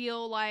didn't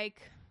feel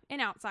like an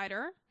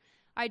outsider.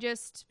 Yeah,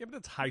 but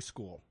it's high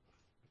school.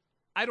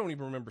 I don't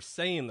even remember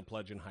saying the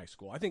pledge in high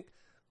school. I think...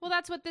 Well,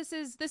 that's what this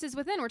is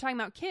within. We're talking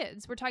about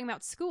kids. We're talking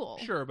about school.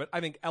 Sure, but I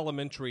think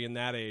elementary in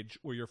that age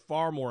where you're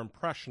far more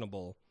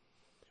impressionable,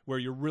 where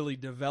you're really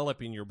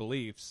developing your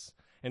beliefs,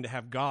 and to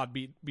have God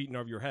beaten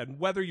over your head,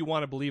 whether you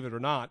want to believe it or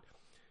not,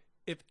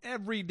 if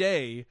every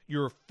day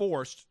you're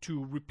forced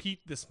to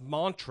repeat this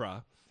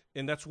mantra,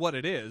 and that's what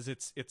it is,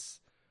 it's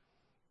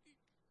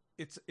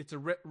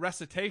a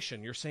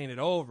recitation. You're saying it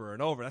over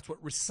and over. That's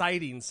what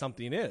reciting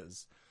something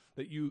is,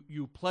 that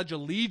you pledge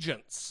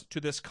allegiance to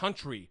this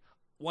country,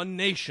 one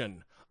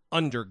nation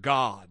under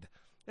God.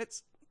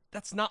 That's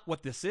not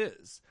what this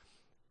is.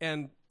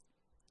 And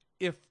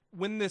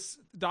when this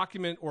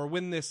document or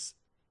when this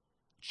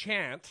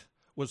chant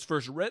was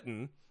first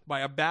written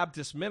by a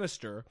Baptist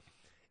minister,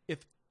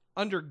 if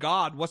under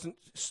God wasn't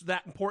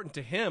that important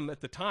to him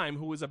at the time,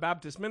 who was a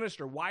Baptist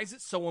minister, why is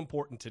it so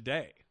important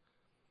today?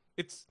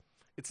 It's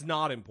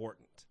not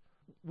important.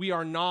 We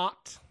are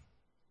not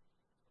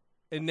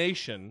a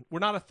nation. We're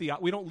not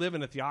we don't live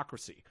in a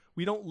theocracy.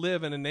 We don't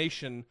live in a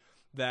nation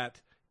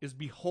that is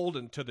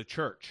beholden to the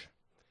church.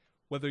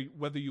 Whether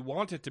you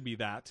want it to be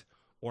that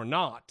or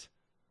not,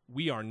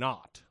 we are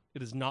not.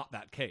 It is not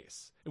that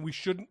case. And we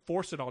shouldn't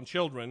force it on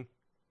children,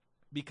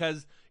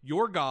 because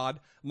your God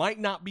might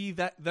not be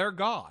their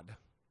God.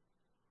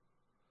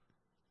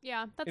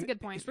 Yeah, that's a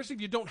good point. Especially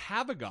if you don't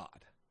have a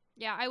God.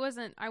 Yeah, I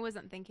wasn't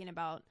thinking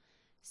about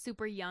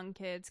super young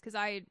kids, because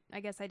I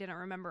guess I didn't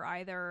remember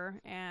either.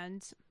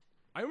 And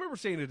I remember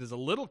saying it as a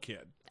little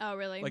kid. Oh,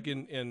 really? Like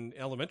in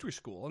elementary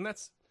school. And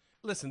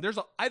listen,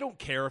 I don't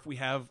care if we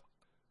have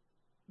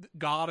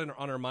God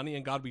on our money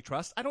and God we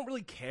trust. I don't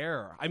really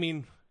care. I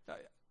mean,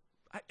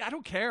 I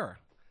don't care.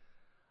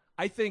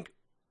 I think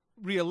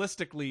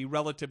realistically,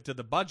 relative to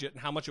the budget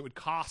and how much it would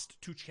cost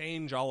to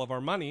change all of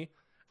our money,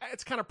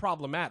 it's kind of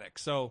problematic.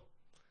 So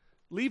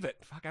leave it.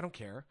 Fuck, I don't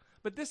care.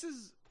 But this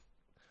is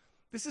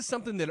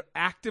something that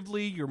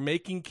actively you're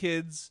making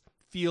kids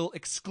feel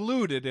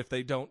excluded if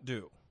they don't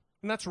do.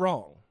 And that's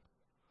wrong.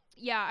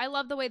 Yeah, I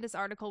love the way this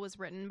article was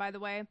written, by the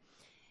way.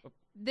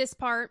 This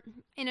part,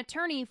 an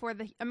attorney for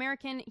the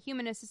American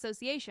Humanist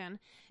Association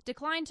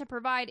declined to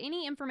provide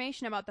any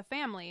information about the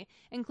family,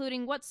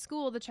 including what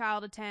school the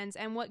child attends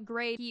and what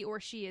grade he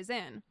or she is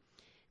in.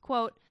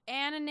 Quote,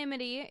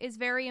 anonymity is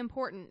very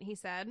important, he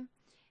said,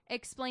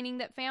 explaining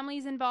that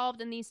families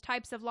involved in these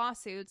types of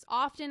lawsuits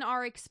often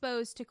are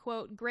exposed to,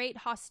 quote, great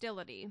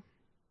hostility.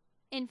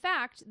 In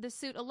fact, the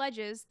suit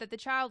alleges that the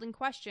child in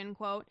question,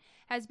 quote,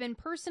 has been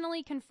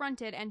personally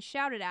confronted and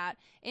shouted at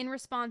in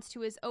response to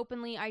his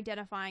openly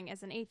identifying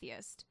as an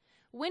atheist.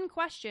 When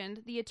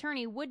questioned, the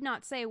attorney would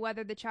not say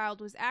whether the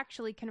child was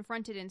actually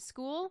confronted in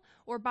school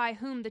or by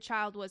whom the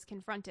child was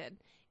confronted.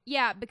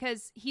 Yeah,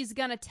 because he's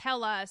going to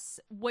tell us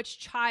which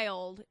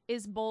child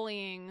is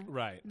bullying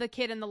the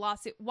kid in the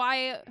lawsuit.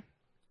 Why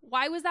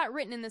was that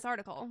written in this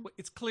article?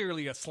 It's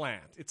clearly a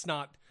slant. It's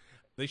not.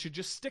 They should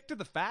just stick to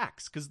the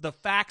facts, because the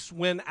facts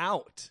win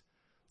out.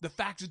 The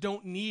facts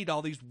don't need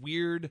all these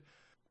weird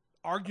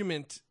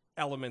argument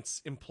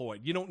elements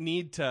employed. You don't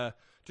need to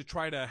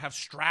try to have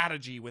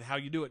strategy with how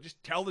you do it.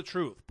 Just tell the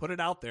truth. Put it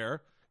out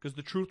there, because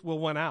the truth will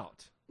win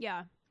out.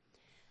 Yeah.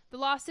 The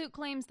lawsuit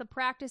claims the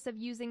practice of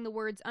using the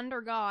words under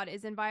God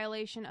is in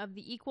violation of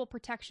the Equal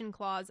Protection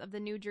Clause of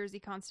the New Jersey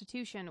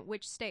Constitution,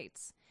 which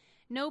states,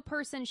 no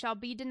person shall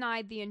be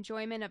denied the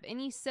enjoyment of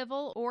any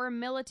civil or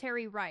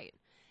military right,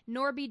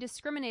 nor be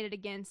discriminated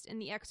against in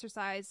the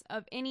exercise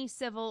of any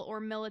civil or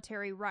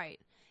military right,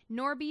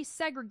 nor be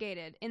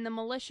segregated in the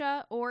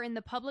militia or in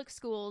the public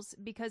schools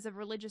because of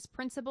religious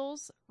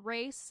principles,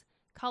 race,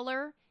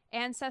 color,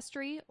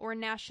 ancestry, or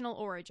national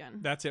origin.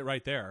 That's it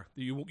right there.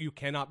 You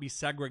cannot be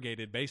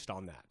segregated based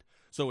on that.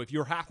 So if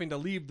you're having to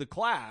leave the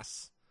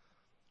class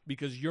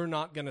because you're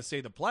not going to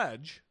say the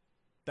pledge,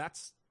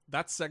 that's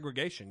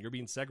segregation. You're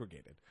being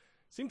segregated.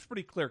 Seems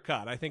pretty clear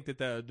cut. I think that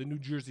the New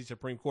Jersey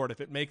Supreme Court,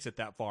 if it makes it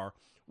that far,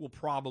 will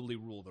probably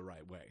rule the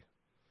right way.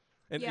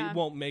 And it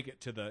won't make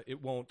it to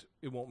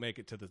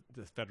the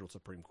federal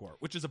Supreme Court,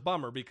 which is a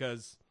bummer,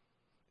 because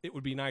it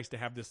would be nice to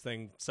have this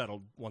thing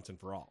settled once and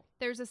for all.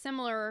 There's a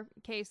similar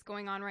case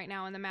going on right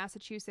now in the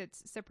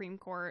Massachusetts Supreme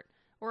Court,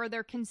 or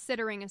they're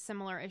considering a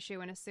similar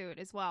issue in a suit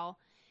as well.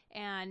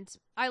 And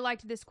I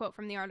liked this quote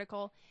from the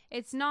article.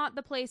 It's not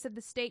the place of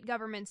the state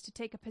governments to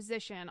take a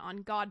position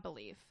on God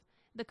belief.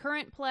 The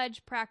current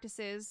pledge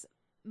practices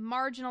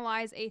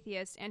marginalize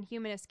atheist and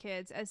humanist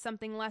kids as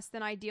something less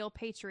than ideal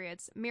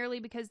patriots merely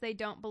because they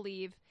don't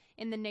believe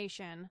in the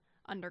nation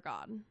under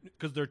God.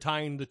 Because they're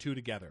tying the two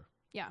together.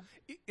 Yeah.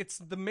 It's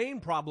the main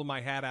problem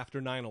I had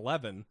after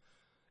 9/11,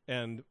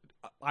 and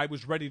I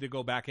was ready to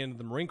go back into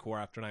the Marine Corps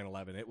after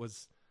 9/11.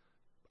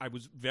 I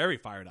was very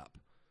fired up.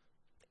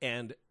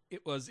 And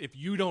it was, if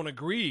you don't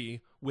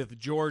agree with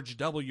George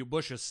W.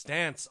 Bush's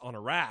stance on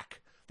Iraq,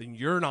 then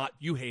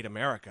you hate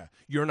America.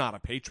 You're not a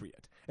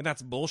patriot. And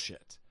that's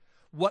bullshit.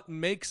 What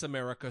makes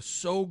America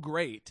so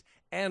great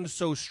and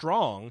so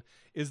strong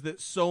is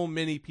that so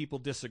many people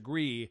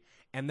disagree,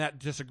 and that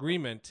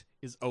disagreement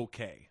is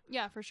okay.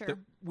 Yeah, for sure. That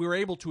we're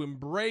able to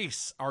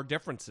embrace our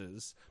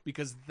differences,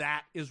 because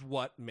that is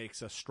what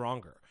makes us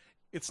stronger.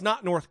 It's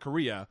not North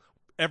Korea.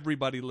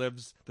 Everybody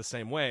lives the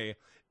same way.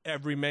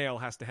 Every male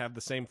has to have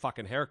the same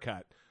fucking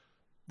haircut.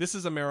 This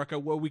is America,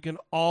 where we can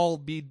all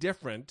be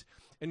different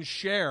and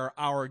share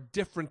our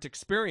different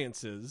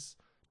experiences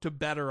to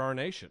better our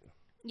nation.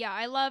 Yeah,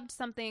 I loved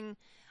something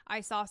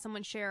I saw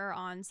someone share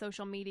on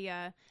social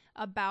media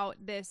about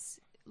this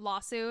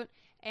lawsuit,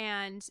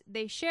 and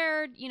they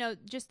shared,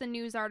 just the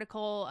news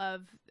article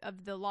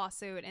of the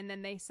lawsuit, and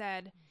then they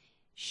said,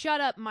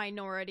 "Shut up,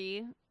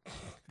 minority."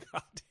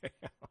 God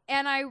damn.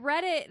 And I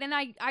read it, and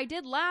I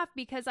did laugh,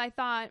 because I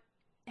thought,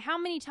 how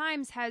many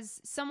times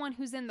has someone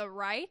who's in the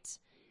right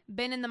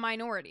been in the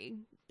minority?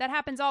 That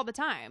happens all the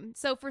time.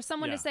 So for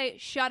someone to say,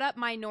 shut up,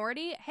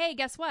 minority, hey,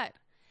 guess what?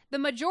 The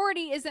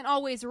majority isn't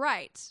always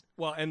right.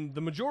 Well, and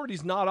the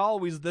majority's not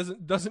always,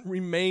 doesn't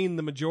remain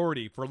the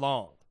majority for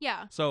long.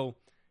 Yeah. So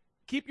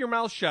keep your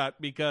mouth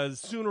shut, because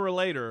sooner or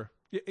later,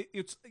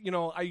 it's, you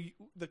know,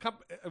 there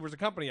was a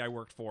company I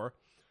worked for.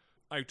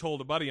 I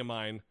told a buddy of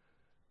mine,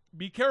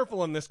 be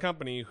careful in this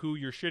company who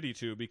you're shitty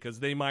to, because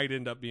they might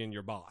end up being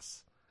your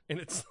boss. And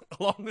it's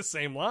along the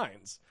same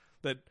lines,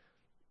 that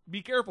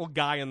be careful,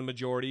 guy in the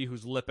majority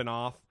who's lipping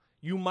off.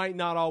 You might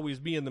not always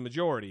be in the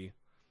majority,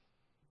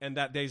 and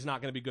that day's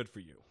not going to be good for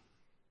you,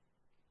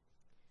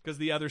 because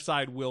the other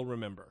side will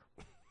remember.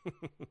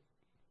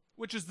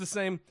 Which is the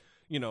same,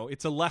 you know,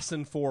 it's a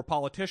lesson for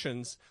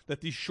politicians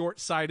that these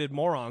short-sighted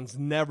morons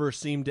never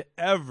seem to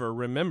ever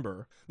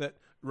remember that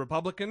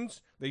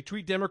Republicans, they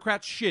treat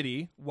Democrats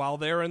shitty while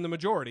they're in the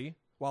majority.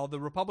 While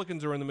the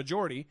Republicans are in the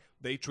majority,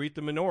 they treat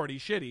the minority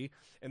shitty.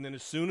 And then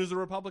as soon as the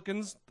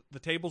Republicans, the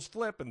tables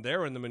flip and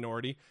they're in the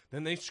minority,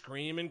 then they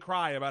scream and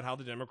cry about how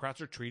the Democrats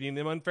are treating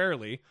them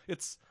unfairly.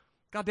 It's,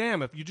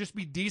 goddamn, if you just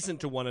be decent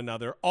to one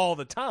another all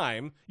the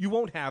time, you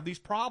won't have these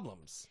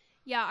problems.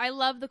 Yeah, I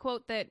love the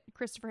quote that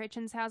Christopher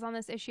Hitchens has on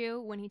this issue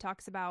when he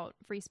talks about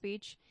free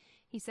speech.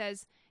 He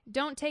says,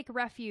 "Don't take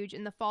refuge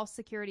in the false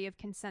security of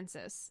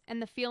consensus and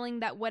the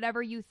feeling that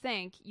whatever you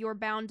think, you're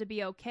bound to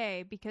be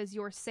okay because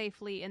you're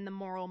safely in the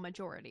moral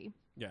majority."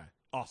 Yeah,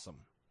 awesome.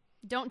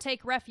 Don't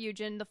take refuge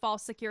in the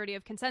false security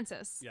of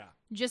consensus. Yeah.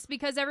 Just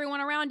because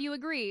everyone around you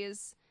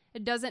agrees,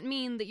 it doesn't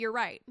mean that you're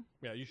right.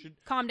 Yeah, you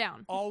should calm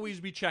down. Always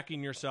be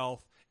checking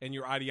yourself and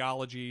your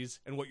ideologies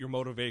and what your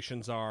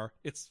motivations are.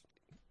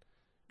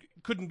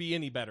 Couldn't be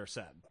any better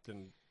said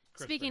than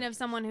Speaking of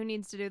someone who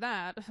needs to do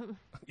that.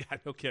 Yeah,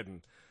 no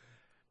kidding.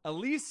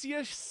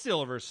 Alicia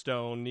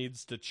Silverstone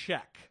needs to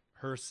check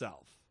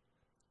herself.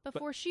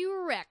 Before she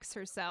wrecks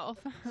herself.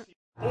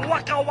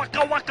 Waka,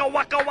 waka, waka,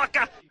 waka,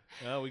 waka.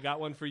 Well, we got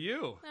one for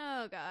you.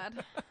 Oh,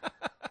 God.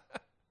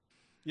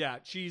 Yeah,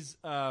 she's,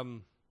 I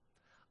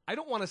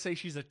don't want to say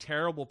she's a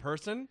terrible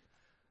person.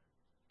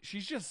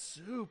 She's just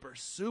super,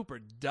 super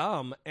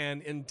dumb.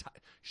 And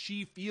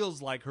she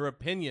feels like her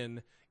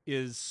opinion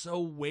is so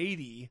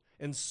weighty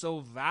and so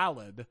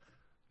valid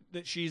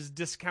that she's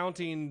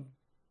discounting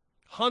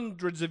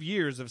hundreds of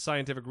years of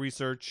scientific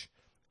research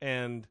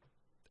and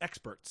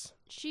experts.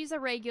 She's a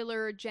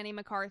regular Jenny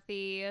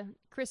McCarthy,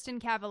 Kristen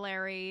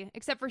Cavallari,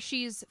 except for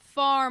she's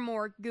far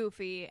more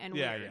goofy and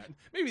weird. Yeah.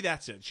 Maybe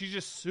that's it. She's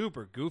just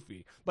super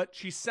goofy. But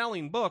she's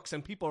selling books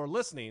and people are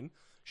listening.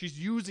 She's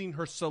using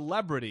her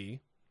celebrity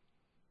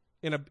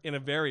in a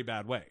very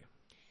bad way.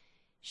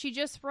 She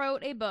just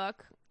wrote a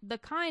book, The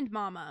Kind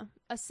Mama,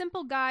 a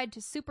simple guide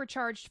to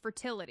supercharged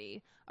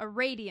fertility, a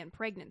radiant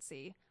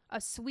pregnancy,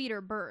 a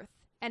sweeter birth,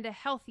 and a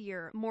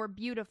healthier, more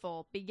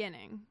beautiful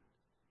beginning.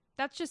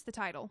 That's just the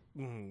title.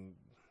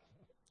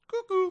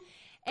 Cuckoo.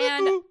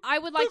 And I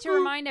would like to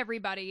remind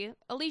everybody,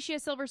 Alicia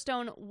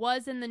Silverstone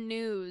was in the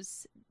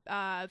news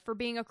for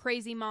being a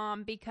crazy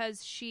mom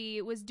because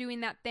she was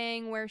doing that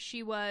thing where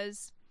she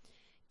was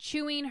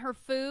chewing her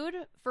food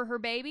for her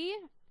baby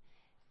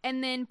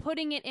and then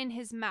putting it in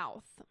his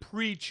mouth.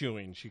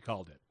 Pre-chewing, she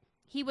called it.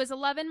 He was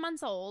 11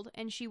 months old,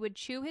 and she would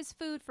chew his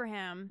food for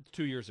him.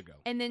 2 years ago.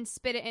 And then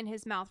spit it in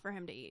his mouth for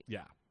him to eat.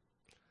 Yeah.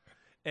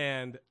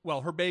 And,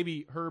 well, her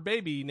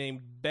baby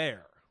named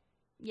Bear.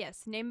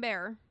 Yes, named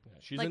Bear. Yeah,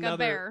 she's like another, a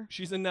bear.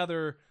 She's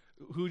another,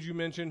 who'd you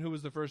mention? Who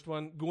was the first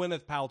one?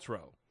 Gwyneth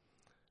Paltrow,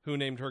 who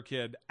named her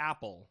kid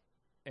Apple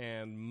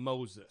and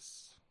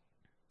Moses.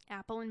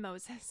 Apple and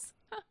Moses.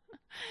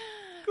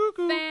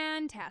 Cuckoo.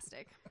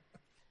 Fantastic.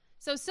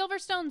 So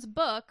Silverstone's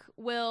book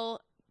will,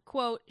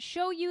 quote,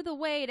 show you the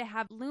way to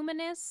have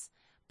luminous,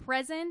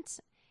 present,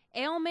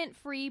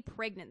 ailment-free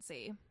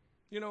pregnancy.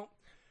 You know,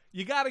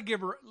 you got to give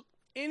her,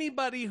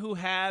 anybody who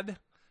had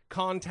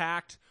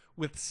contact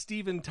with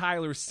Steven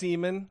Tyler's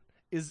semen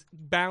is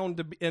bound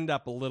to end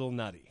up a little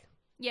nutty.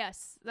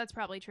 Yes, that's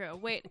probably true.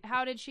 Wait,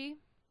 how did she?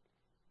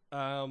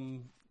 Well,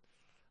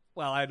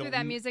 I don't... Through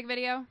that music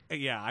video?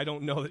 Yeah, I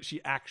don't know that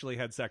she actually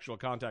had sexual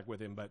contact with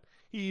him, but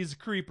he's a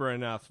creeper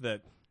enough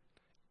that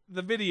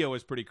the video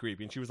is pretty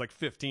creepy, and she was like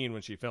 15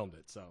 when she filmed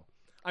it, so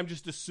I'm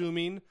just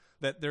assuming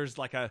that there's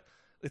like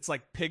it's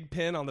like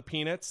Pigpen on the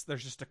Peanuts.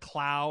 There's just a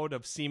cloud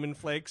of semen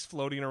flakes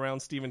floating around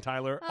Steven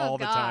Tyler all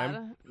the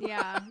time.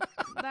 Yeah,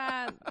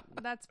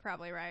 that's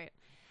probably right.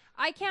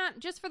 I can't,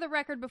 just for the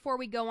record before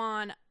we go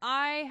on,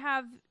 I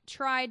have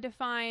tried to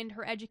find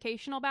her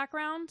educational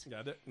background.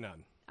 Yeah,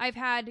 none. I've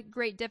had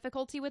great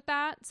difficulty with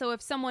that. So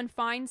if someone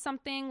finds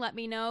something, let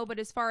me know. But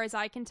as far as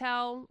I can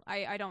tell,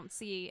 I don't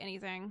see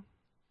anything.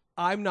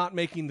 I'm not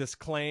making this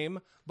claim,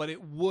 but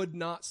it would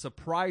not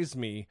surprise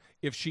me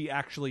if she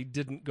actually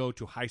didn't go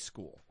to high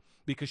school,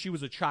 because she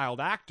was a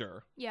child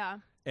actor. Yeah.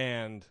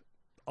 And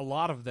a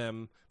lot of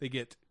them, they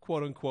get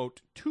quote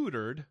unquote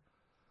tutored,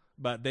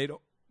 but they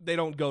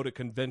don't go to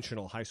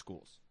conventional high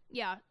schools.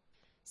 Yeah.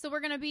 So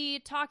we're going to be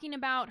talking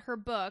about her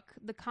book,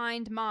 The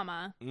Kind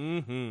Mama.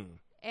 Mm-hmm.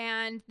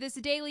 And this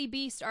Daily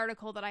Beast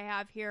article that I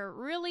have here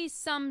really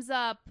sums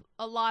up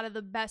a lot of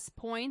the best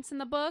points in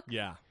the book.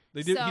 Yeah.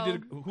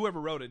 Whoever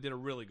wrote it did a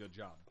really good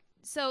job.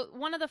 So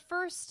one of the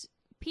first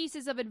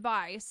pieces of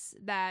advice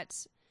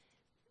that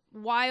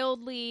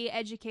wildly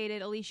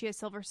educated Alicia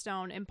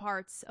Silverstone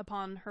imparts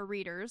upon her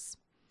readers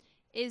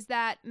is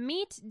that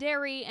meat,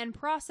 dairy, and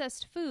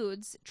processed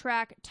foods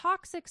track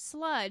toxic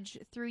sludge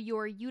through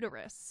your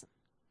uterus.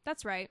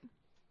 That's right.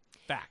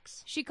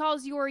 Facts. She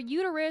calls your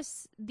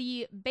uterus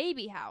the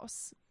baby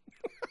house.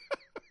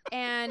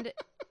 And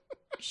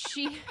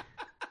she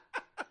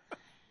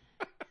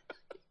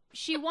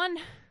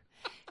wonders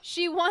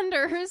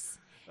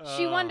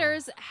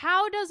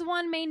how does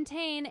one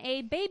maintain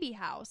a baby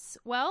house?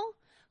 Well,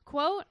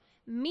 quote,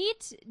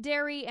 meat,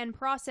 dairy, and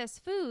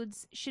processed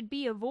foods should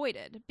be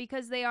avoided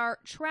because they are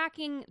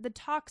tracking the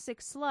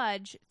toxic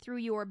sludge through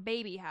your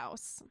baby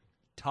house.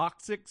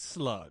 Toxic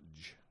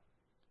sludge.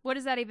 What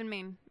does that even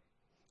mean?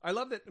 I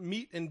love that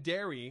meat and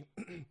dairy,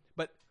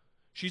 but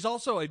she's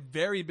also a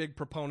very big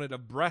proponent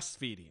of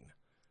breastfeeding.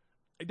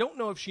 I don't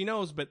know if she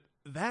knows, but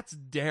that's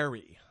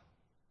dairy.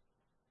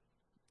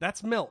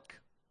 That's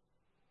milk.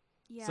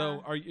 Yeah.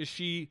 So is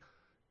she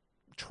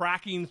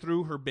tracking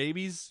through her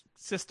baby's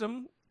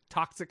system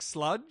toxic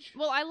sludge?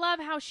 Well, I love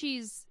how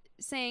she's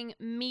saying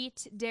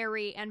meat,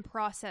 dairy, and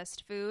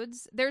processed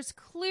foods. There's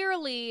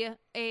clearly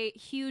a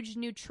huge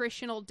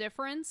nutritional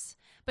difference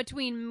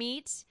between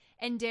meat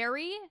and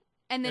dairy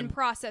and then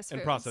processed foods.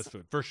 And processed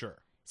food, for sure.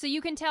 So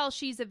you can tell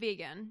she's a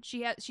vegan.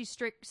 She's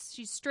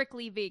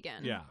strictly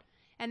vegan. Yeah.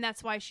 And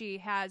that's why she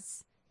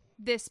has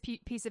this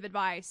piece of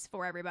advice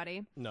for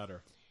everybody.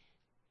 Nutter.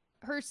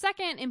 Her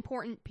second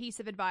important piece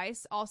of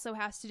advice also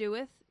has to do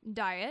with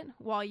diet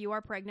while you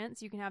are pregnant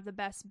so you can have the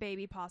best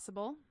baby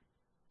possible.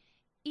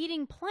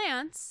 Eating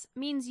plants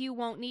means you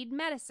won't need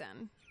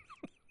medicine.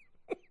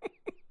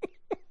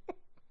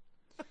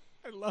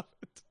 I love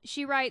it.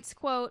 She writes,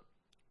 quote,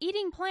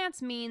 eating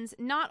plants means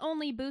not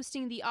only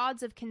boosting the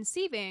odds of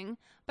conceiving,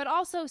 but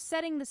also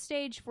setting the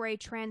stage for a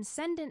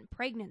transcendent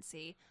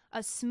pregnancy,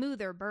 a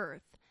smoother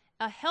birth,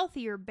 a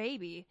healthier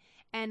baby,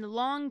 and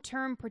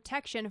long-term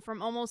protection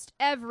from almost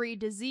every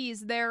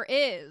disease there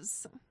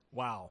is.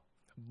 Wow.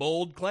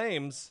 Bold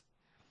claims.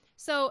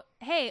 So,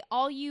 hey,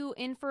 all you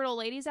infertile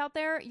ladies out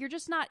there, you're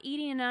just not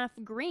eating enough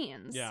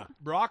greens. Yeah.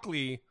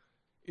 Broccoli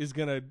is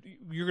you're going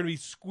to be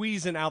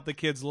squeezing out the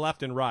kids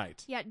left and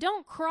right. Yeah,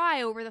 don't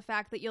cry over the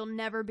fact that you'll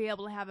never be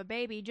able to have a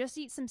baby. Just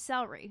eat some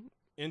celery.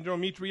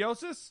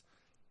 Endometriosis?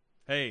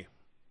 Hey,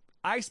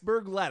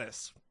 iceberg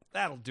lettuce.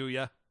 That'll do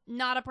ya.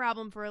 Not a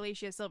problem for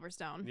Alicia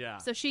Silverstone. Yeah.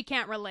 So she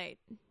can't relate.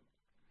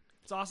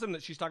 It's awesome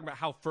that she's talking about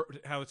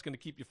how it's going to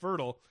keep you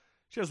fertile.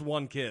 She has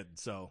one kid,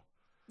 so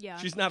yeah,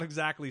 she's not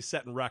exactly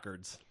setting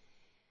records.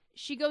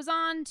 She goes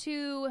on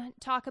to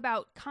talk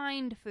about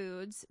kind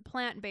foods,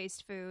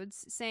 plant-based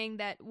foods, saying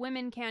that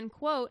women can,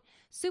 quote,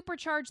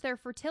 supercharge their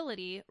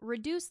fertility,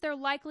 reduce their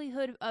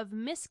likelihood of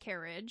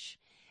miscarriage,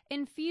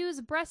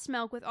 infuse breast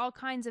milk with all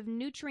kinds of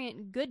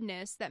nutrient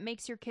goodness that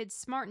makes your kids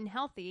smart and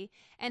healthy,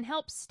 and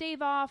helps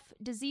stave off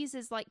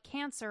diseases like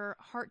cancer,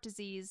 heart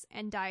disease,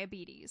 and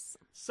diabetes.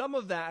 Some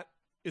of that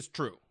is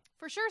true.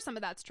 For sure some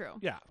of that's true.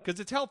 Yeah,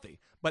 because it's healthy,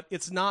 but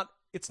it's not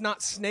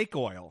snake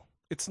oil.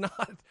 It's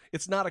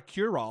not a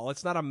cure-all.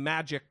 It's not a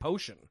magic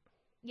potion.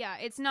 Yeah,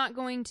 it's not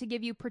going to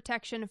give you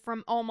protection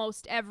from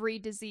almost every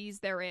disease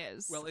there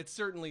is. Well, it's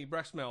certainly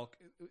breast milk,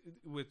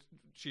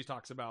 she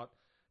talks about,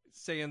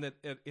 saying that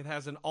it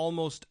has an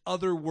almost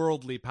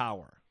otherworldly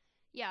power.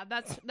 Yeah,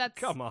 that's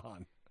Come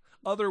on.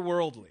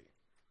 Otherworldly.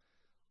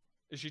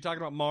 Is she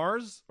talking about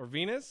Mars or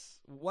Venus?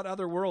 What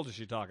other world is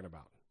she talking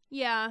about?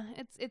 Yeah,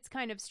 it's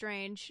kind of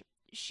strange.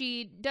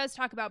 She does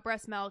talk about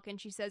breast milk, and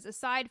she says,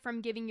 aside from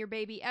giving your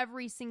baby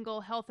every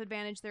single health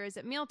advantage there is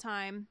at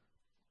mealtime,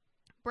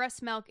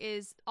 breast milk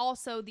is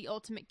also the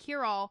ultimate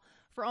cure-all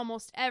for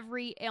almost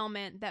every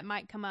ailment that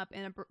might come up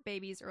in a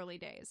baby's early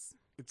days.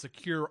 It's a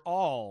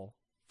cure-all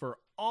for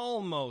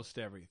almost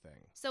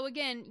everything. So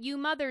again, you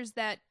mothers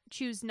that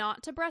choose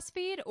not to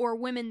breastfeed or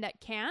women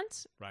that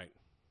can't, right?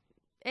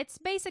 It's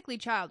basically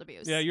child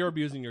abuse. Yeah, you're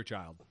abusing your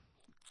child.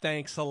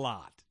 Thanks a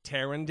lot.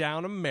 Tearing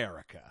down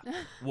America,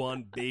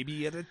 one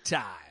baby at a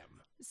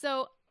time.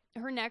 So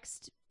her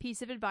next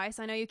piece of advice,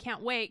 I know you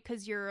can't wait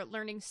because you're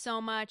learning so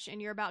much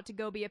and you're about to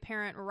go be a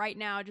parent right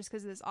now just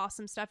because of this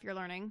awesome stuff you're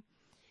learning.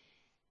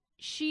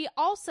 She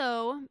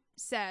also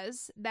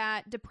says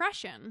that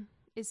depression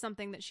is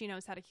something that she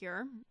knows how to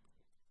cure.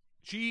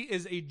 She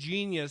is a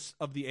genius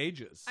of the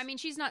ages. I mean,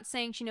 she's not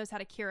saying she knows how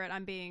to cure it.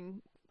 I'm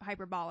being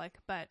hyperbolic,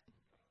 but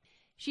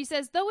she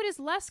says, though it is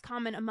less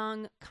common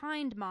among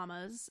kind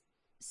mamas,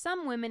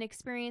 some women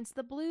experience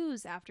the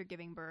blues after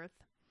giving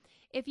birth.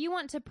 If you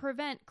want to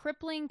prevent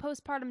crippling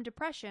postpartum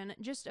depression,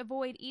 just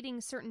avoid eating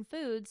certain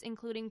foods,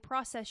 including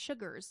processed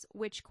sugars,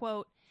 which,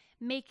 quote,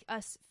 make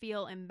us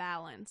feel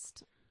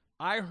imbalanced.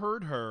 I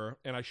heard her,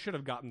 and I should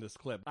have gotten this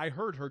clip, I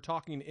heard her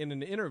talking in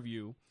an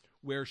interview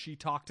where she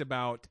talked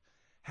about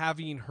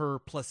having her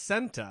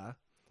placenta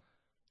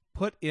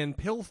put in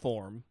pill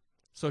form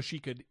so she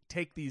could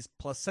take these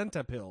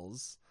placenta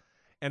pills,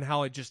 and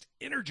how it just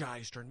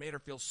energized her and made her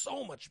feel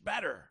so much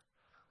better.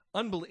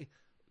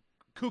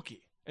 Kooky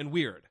and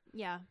weird.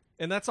 Yeah.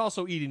 And that's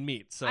also eating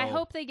meat. So I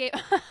hope they gave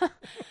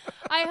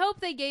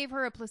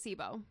her a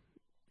placebo.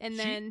 And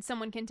then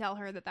someone can tell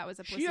her that was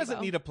a placebo. She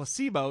doesn't need a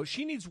placebo.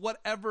 She needs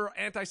whatever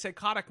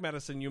antipsychotic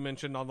medicine you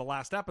mentioned on the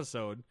last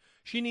episode.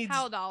 She needs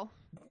Haldol.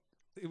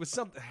 It was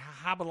something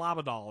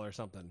Habalabadol or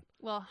something.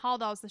 Well,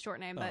 Haldol's the short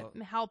name, but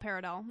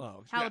haloperidol.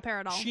 Oh,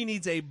 haloperidol. Yeah. She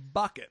needs a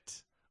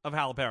bucket of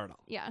haloperidol.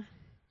 Yeah.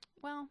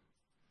 Well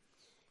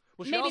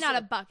she maybe also, not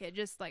a bucket,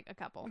 just like a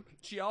couple.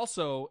 She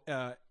also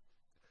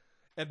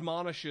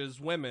admonishes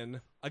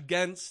women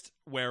against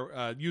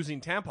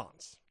using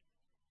tampons.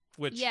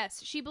 Which,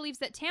 yes, she believes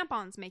that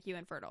tampons make you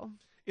infertile.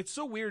 It's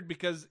so weird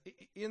because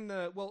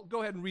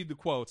go ahead and read the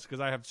quotes because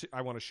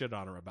I want to shit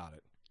on her about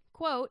it.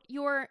 Quote,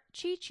 your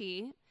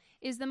chi-chi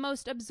is the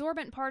most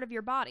absorbent part of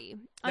your body.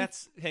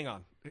 Hang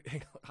on.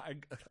 I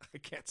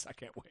can't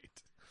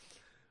wait.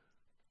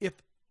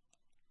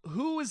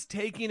 Who is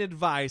taking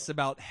advice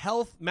about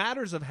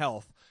matters of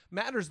health,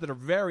 matters that are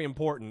very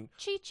important,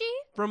 chi-chi?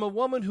 From a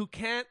woman who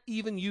can't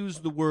even use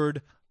the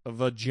word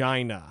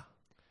vagina?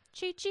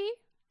 Chi-chi?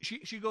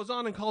 She goes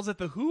on and calls it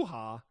the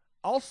hoo-ha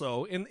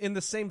also in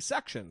the same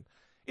section.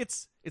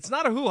 It's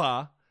not a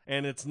hoo-ha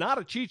and it's not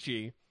a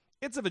chi-chi.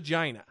 It's a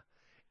vagina.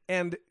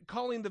 And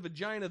calling the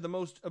vagina the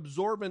most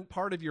absorbent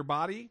part of your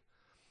body,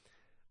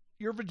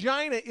 your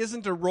vagina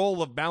isn't a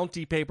roll of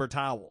Bounty paper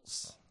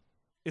towels.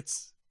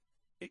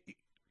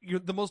 You're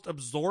the most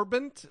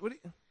absorbent?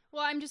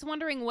 Well, I'm just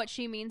wondering what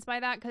she means by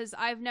that because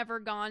I've never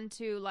gone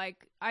into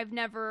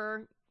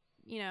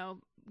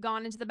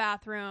the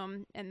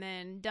bathroom and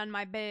then done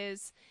my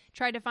biz,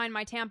 tried to find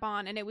my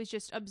tampon, and it was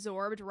just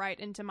absorbed right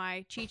into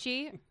my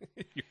chi-chi.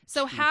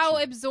 So how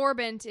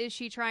absorbent is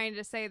she trying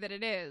to say that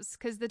it is?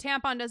 Because the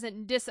tampon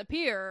doesn't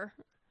disappear.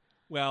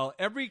 Well,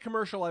 every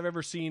commercial I've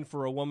ever seen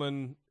for a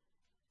woman,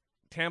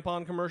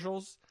 tampon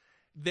commercials,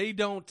 they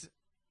don't...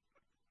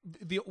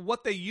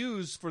 what they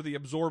use for the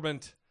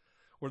absorbent,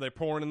 where they're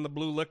pouring in the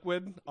blue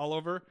liquid all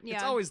over,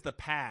 it's always the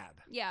pad.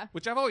 Yeah.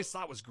 Which I've always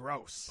thought was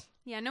gross.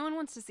 Yeah, no one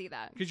wants to see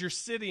that. Because you're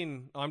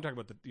sitting... I'm talking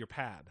about your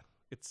pad.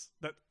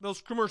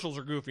 Those commercials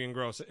are goofy and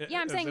gross.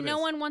 Yeah, I'm saying no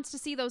one wants to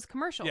see those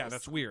commercials. Yeah,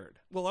 that's weird.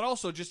 Well, it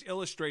also just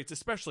illustrates,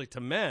 especially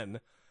to men,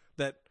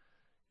 that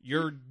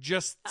you're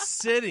just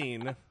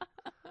sitting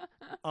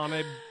on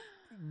a...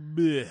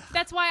 Blech.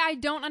 That's why I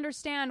don't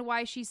understand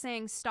why she's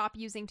saying stop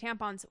using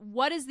tampons.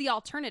 What is the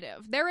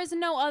alternative? There is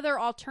no other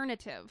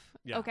alternative.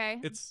 Yeah, okay?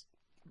 It's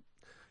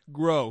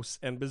gross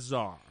and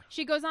bizarre.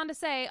 She goes on to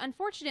say,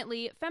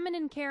 unfortunately,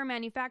 feminine care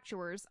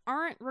manufacturers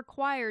aren't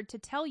required to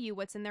tell you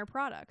what's in their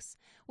products,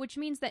 which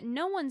means that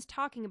no one's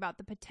talking about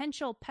the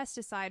potential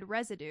pesticide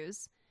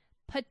residues.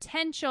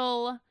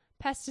 Potential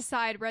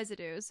pesticide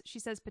residues. She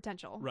says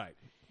potential. Right.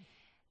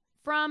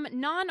 From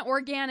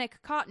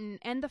non-organic cotton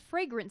and the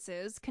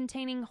fragrances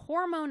containing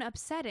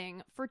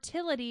hormone-upsetting,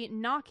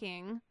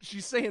 fertility-knocking.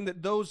 She's saying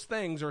that those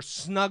things are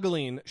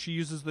snuggling. She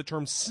uses the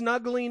term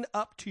snuggling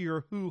up to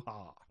your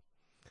hoo-ha.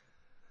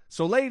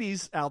 So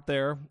ladies out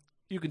there,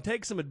 you can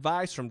take some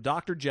advice from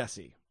Dr.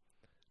 Jessie.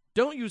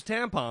 Don't use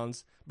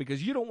tampons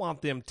because you don't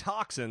want them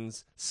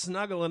toxins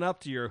snuggling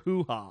up to your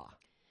hoo-ha.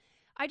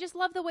 I just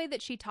love the way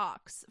that she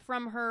talks,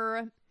 from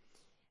her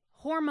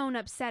hormone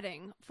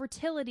upsetting,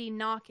 fertility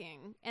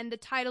knocking, and the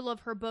title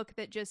of her book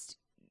that just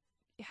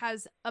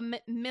has a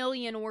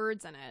million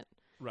words in it.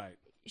 Right.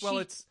 Well,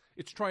 it's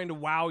trying to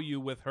wow you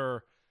with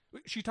her.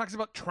 She talks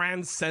about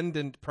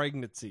transcendent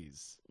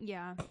pregnancies.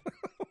 Yeah.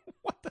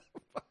 What the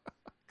fuck?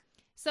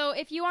 So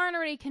if you aren't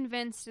already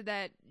convinced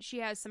that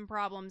she has some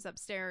problems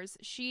upstairs,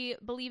 she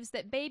believes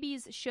that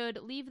babies should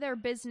leave their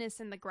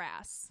business in the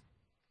grass.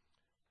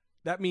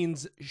 That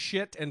means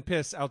shit and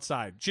piss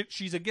outside.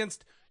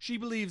 She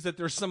believes that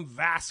there's some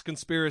vast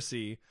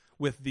conspiracy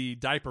with the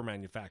diaper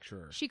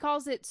manufacturer. She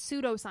calls it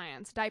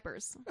pseudoscience,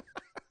 diapers.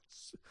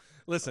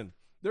 Listen,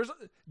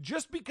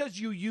 just because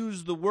you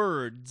use the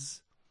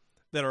words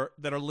that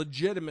are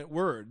legitimate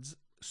words,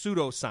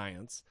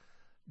 pseudoscience,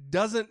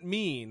 doesn't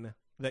mean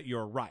that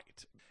you're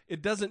right.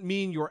 It doesn't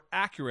mean you're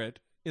accurate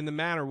in the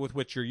manner with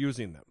which you're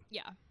using them.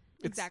 Yeah,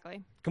 exactly.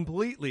 It's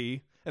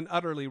completely and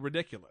utterly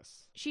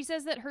ridiculous. She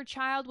says that her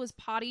child was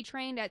potty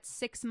trained at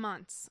 6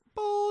 months.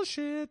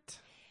 Bullshit.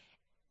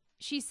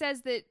 She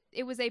says that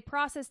it was a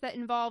process that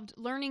involved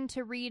learning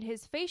to read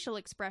his facial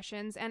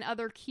expressions and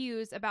other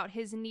cues about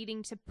his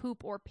needing to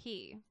poop or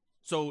pee.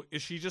 So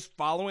is she just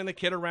following the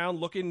kid around,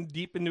 looking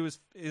deep into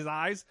his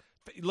eyes,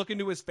 looking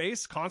into his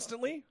face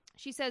constantly?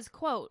 She says,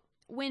 quote,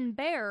 when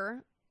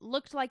Bear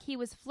looked like he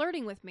was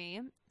flirting with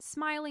me,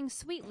 smiling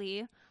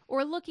sweetly,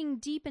 or looking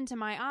deep into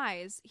my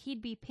eyes,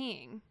 he'd be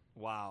peeing.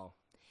 Wow.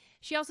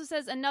 She also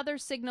says another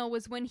signal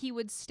was when he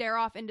would stare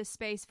off into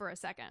space for a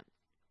second.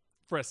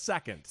 For a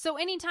second. So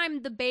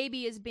anytime the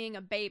baby is being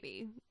a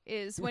baby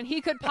is when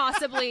he could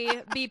possibly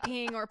be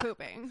peeing or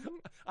pooping.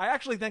 I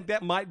actually think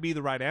that might be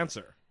the right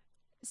answer.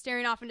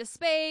 staring off into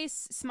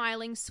space,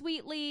 smiling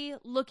sweetly,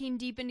 looking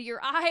deep into your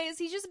eyes.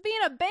 He's just being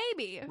a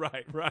baby.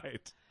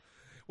 Right.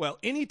 Well,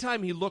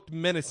 anytime he looked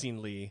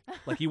menacingly,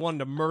 like he wanted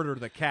to murder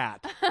the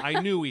cat, I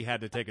knew he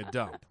had to take a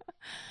dump.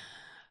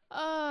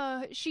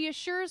 She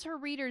assures her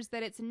readers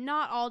that it's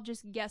not all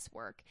just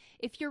guesswork.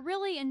 If you're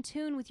really in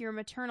tune with your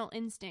maternal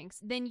instincts,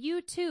 then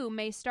you too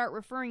may start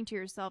referring to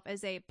yourself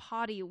as a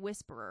potty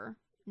whisperer.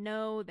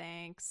 No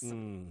thanks.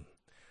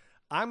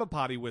 I'm a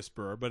potty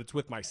whisperer, but it's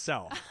with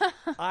myself.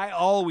 I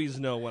always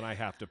know when I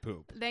have to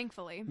poop.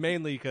 Thankfully.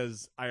 Mainly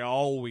because I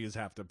always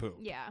have to poop.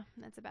 Yeah,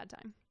 that's a bad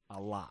time. A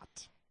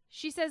lot.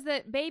 She says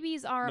that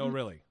babies are... No,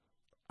 really.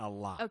 A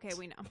lot. Okay,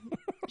 we know.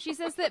 She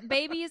says that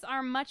babies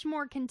are much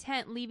more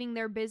content leaving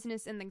their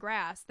business in the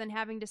grass than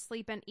having to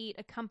sleep and eat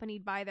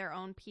accompanied by their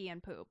own pee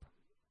and poop.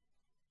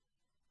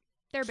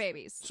 They're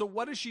babies. So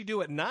what does she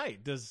do at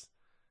night?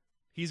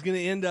 He's going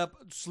to end up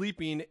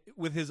sleeping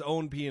with his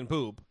own pee and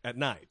poop at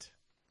night?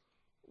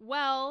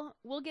 Well,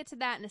 we'll get to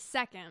that in a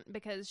second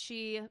because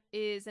she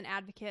is an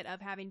advocate of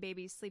having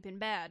babies sleep in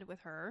bed with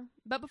her.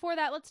 But before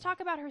that, let's talk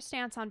about her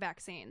stance on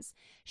vaccines.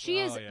 She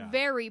is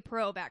very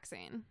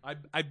pro-vaccine.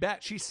 I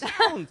bet she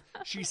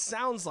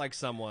sounds like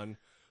someone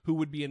who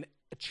would be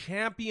a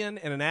champion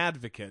and an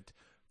advocate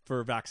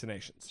for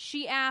vaccinations.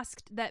 She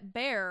asked that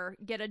Bear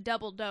get a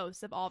double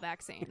dose of all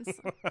vaccines.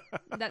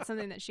 That's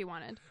something that she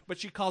wanted. But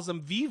she calls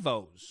them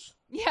vivos.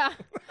 Yeah.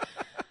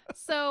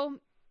 So...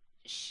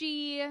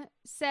 she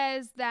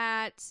says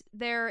that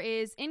there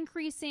is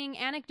increasing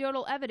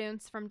anecdotal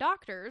evidence from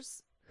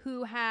doctors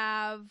who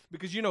have...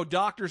 Because,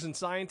 doctors and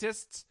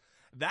scientists,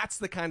 that's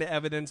the kind of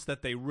evidence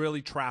that they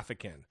really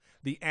traffic in.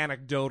 The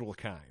anecdotal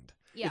kind.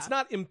 Yeah. It's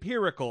not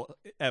empirical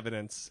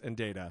evidence and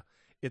data.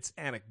 It's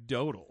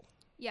anecdotal.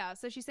 Yeah,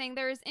 so she's saying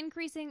there is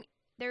increasing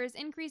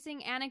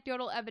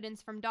anecdotal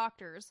evidence from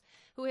doctors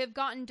who have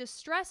gotten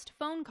distressed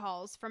phone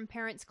calls from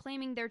parents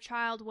claiming their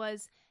child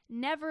was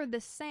never the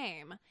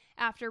same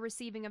after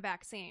receiving a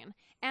vaccine.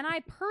 And I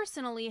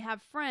personally have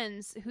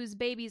friends whose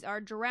babies are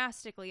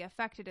drastically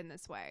affected in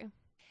this way.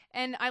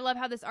 And I love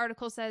how this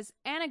article says,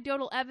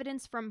 anecdotal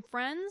evidence from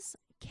friends,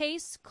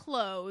 case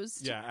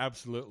closed. Yeah,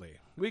 absolutely.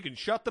 We can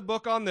shut the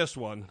book on this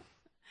one.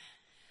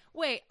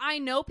 Wait, I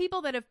know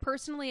people that have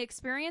personally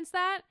experienced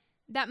that?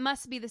 That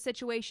must be the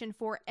situation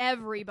for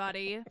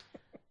everybody.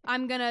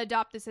 I'm going to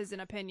adopt this as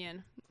an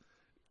opinion.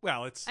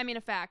 Well, it's... I mean,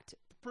 a fact.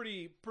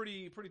 Pretty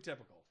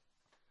typical.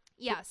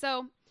 Yeah,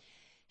 so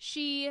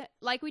she,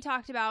 like we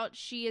talked about,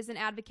 she is an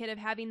advocate of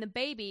having the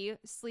baby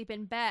sleep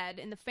in bed,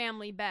 in the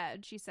family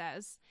bed, she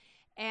says.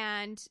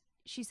 And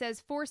she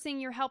says forcing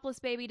your helpless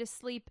baby to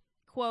sleep,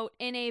 quote,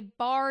 in a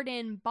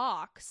barred-in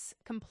box,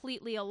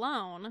 completely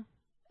alone,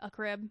 a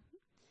crib,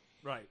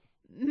 right,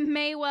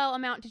 may well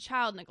amount to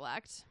child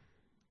neglect.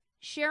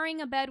 Sharing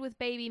a bed with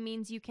baby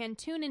means you can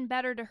tune in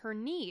better to her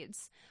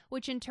needs,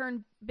 which in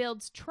turn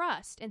builds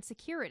trust and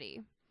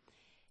security.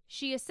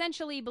 She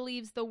essentially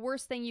believes the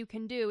worst thing you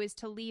can do is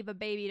to leave a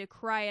baby to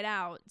cry it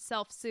out,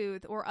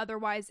 self-soothe, or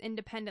otherwise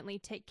independently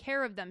take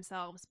care of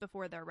themselves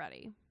before they're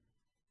ready.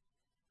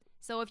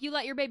 So if you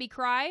let your baby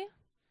cry,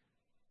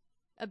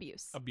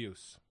 abuse.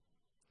 Abuse.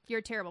 You're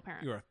a terrible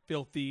parent. You're a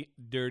filthy,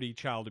 dirty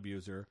child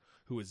abuser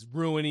who is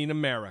ruining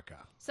America.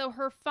 So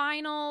her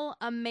final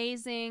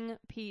amazing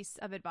piece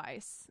of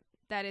advice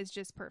that is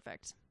just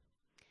perfect.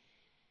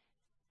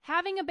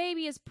 Having a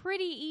baby is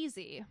pretty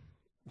easy.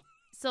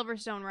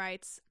 Silverstone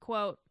writes,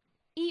 quote,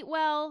 eat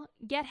well,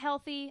 get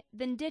healthy,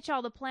 then ditch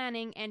all the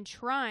planning and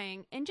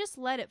trying and just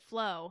let it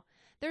flow.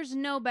 There's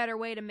no better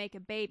way to make a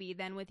baby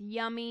than with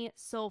yummy,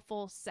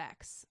 soulful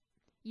sex.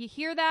 You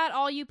hear that,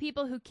 all you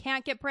people who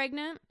can't get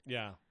pregnant?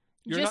 Yeah.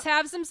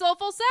 Have some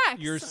soulful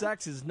sex. Your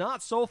sex is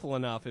not soulful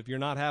enough if you're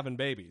not having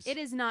babies. It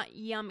is not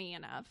yummy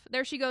enough.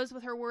 There she goes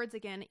with her words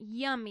again.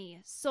 Yummy,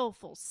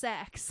 soulful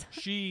sex.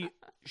 She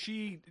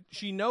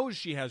knows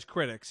she has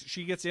critics.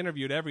 She gets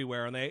interviewed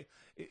everywhere, and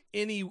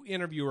any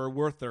interviewer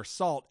worth their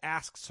salt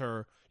asks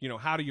her,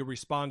 how do you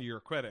respond to your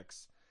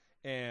critics?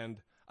 And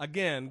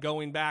again,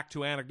 going back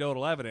to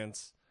anecdotal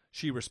evidence,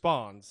 she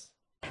responds.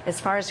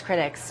 As far as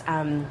critics,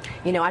 I'm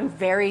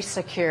very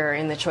secure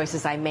in the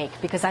choices I make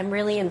because I'm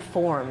really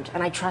informed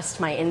and I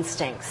trust my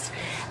instincts.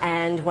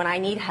 And when I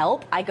need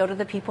help, I go to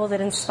the people that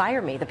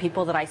inspire me, the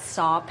people that I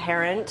saw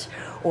parent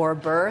or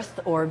birth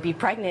or be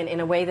pregnant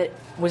in a way that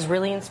was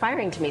really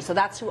inspiring to me. So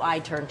that's who I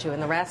turn to,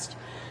 and the rest,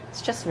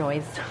 it's just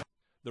noise.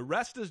 The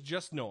rest is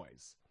just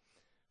noise.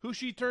 Who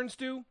she turns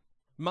to?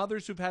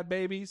 Mothers who've had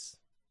babies,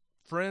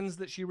 friends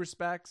that she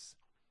respects.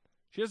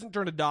 She doesn't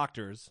turn to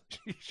doctors.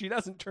 She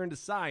doesn't turn to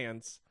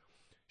science.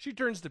 She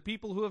turns to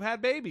people who have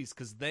had babies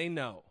because they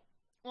know.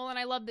 Well, and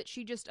I love that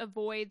she just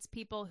avoids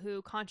people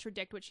who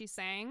contradict what she's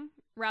saying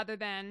rather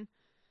than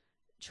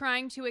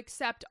trying to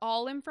accept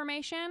all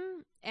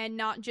information and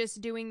not just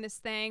doing this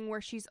thing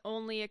where she's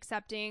only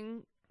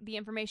accepting the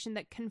information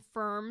that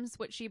confirms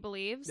what she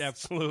believes.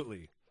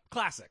 Absolutely.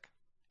 Classic.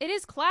 It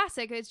is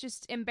classic. It's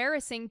just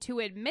embarrassing to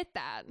admit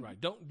that. Right.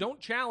 Don't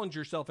challenge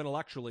yourself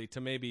intellectually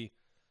to maybe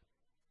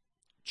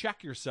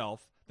check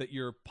yourself that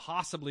you're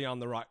possibly on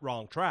the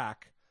wrong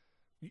track,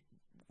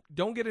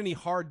 don't get any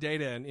hard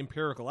data and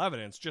empirical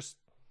evidence. Just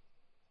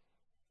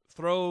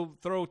throw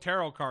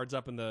tarot cards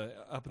up in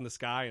the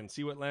sky and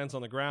see what lands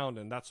on the ground,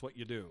 and that's what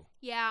you do.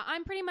 Yeah,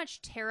 I'm pretty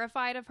much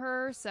terrified of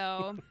her,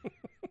 so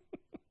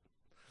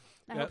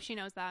I hope she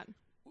knows that.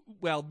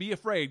 Well, be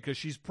afraid, because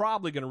she's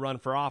probably going to run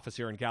for office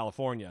here in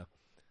California.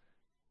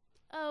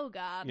 Oh,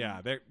 God.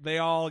 Yeah, they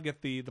all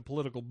get the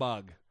political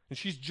bug. And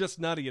she's just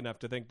nutty enough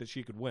to think that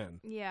she could win.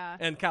 Yeah.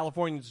 And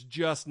California's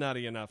just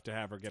nutty enough to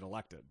have her get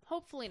elected.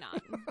 Hopefully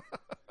not.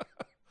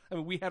 I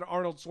mean, we had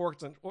Arnold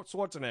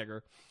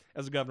Schwarzenegger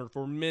as a governor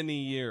for many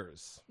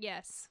years.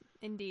 Yes,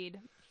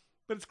 indeed.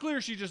 But it's clear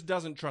she just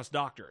doesn't trust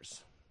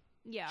doctors.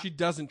 Yeah. She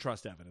doesn't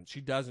trust evidence.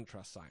 She doesn't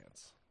trust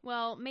science.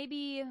 Well,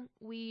 maybe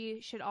we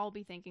should all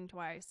be thinking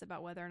twice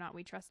about whether or not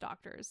we trust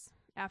doctors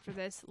after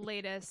this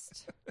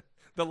latest...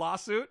 The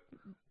lawsuit?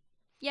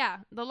 Yeah,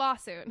 the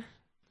lawsuit.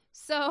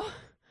 So,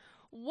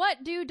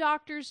 what do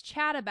doctors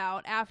chat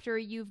about after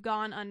you've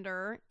gone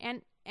under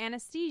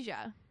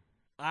anesthesia?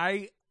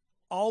 I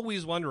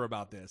always wonder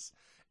about this.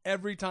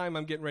 Every time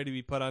I'm getting ready to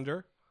be put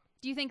under.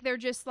 Do you think they're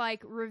just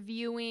like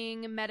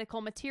reviewing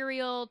medical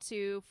material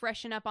to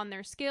freshen up on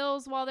their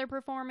skills while they're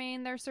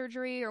performing their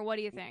surgery, or what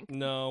do you think?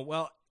 No,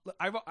 well,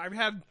 I've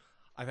had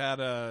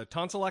a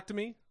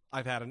tonsillectomy,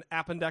 I've had an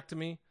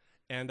appendectomy,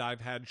 and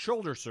I've had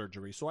shoulder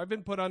surgery. So I've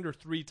been put under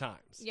 3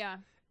 times. Yeah.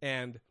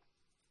 And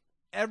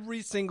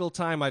every single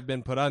time I've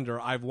been put under,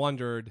 I've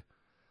wondered,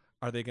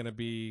 are they going to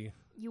be...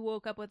 You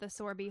woke up with a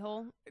sore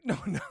beehole?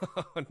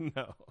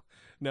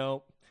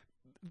 No.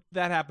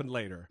 That happened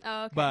later.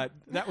 Oh, okay. But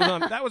that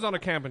was on a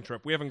camping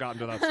trip. We haven't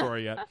gotten to that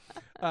story yet.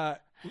 I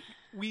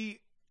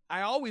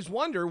always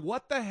wonder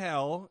what the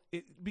hell,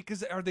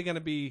 because are they going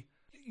to be,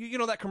 you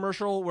know that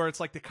commercial where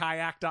it's like the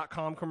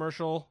kayak.com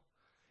commercial?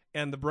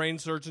 And the brain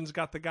surgeon's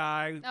got the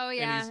guy. Oh,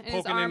 yeah. And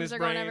he's poking in his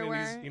brain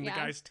and yeah. the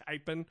guy's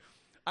typing.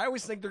 I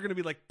always think they're going to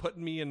be like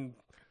putting me in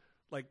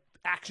like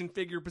action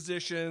figure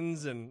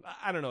positions. And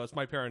I don't know. It's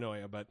my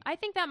paranoia, but I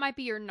think that might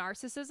be your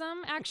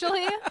narcissism,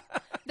 actually.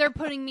 They're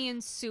putting me in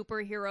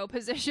superhero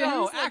positions.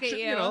 No, Look actually, at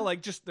you. you know,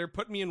 like just they're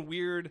putting me in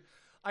weird.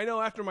 I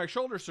know after my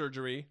shoulder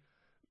surgery,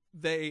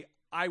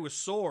 I was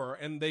sore,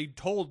 and they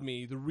told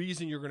me the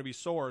reason you're going to be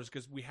sore is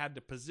because we had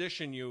to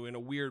position you in a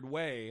weird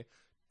way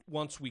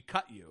once we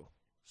cut you.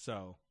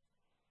 So,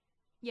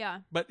 yeah.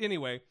 But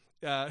anyway,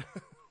 yeah.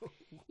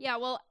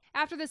 Well,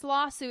 after this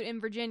lawsuit in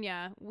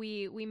Virginia,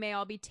 we may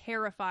all be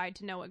terrified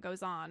to know what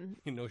goes on.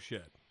 No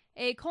shit.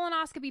 A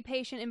colonoscopy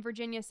patient in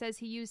Virginia says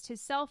he used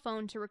his cell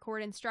phone to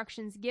record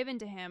instructions given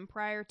to him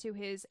prior to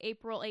his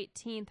April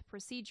 18th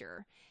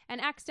procedure and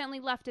accidentally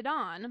left it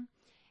on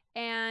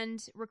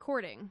and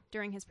recording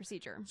during his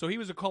procedure. So he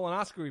was a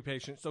colonoscopy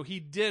patient, so he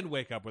did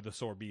wake up with a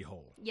sore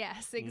beehole.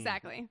 Yes,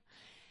 exactly.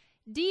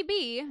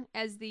 DB,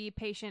 as the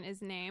patient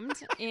is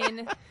named,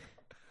 in...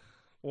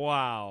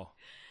 Wow.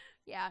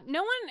 Yeah.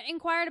 No one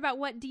inquired about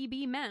what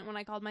DB meant when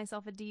I called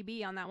myself a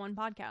DB on that one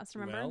podcast,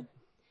 remember? Well.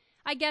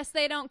 I guess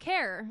they don't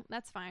care.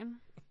 That's fine.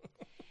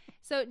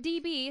 So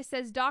DB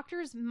says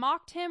doctors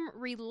mocked him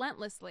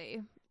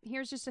relentlessly.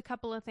 Here's just a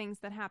couple of things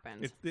that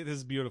happened. It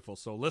is beautiful,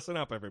 so listen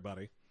up,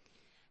 everybody.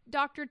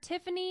 Dr.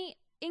 Tiffany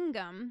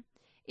Ingham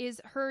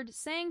is heard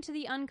saying to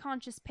the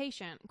unconscious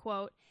patient,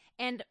 quote,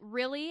 "And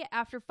really,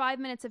 after 5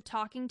 minutes of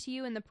talking to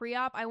you in the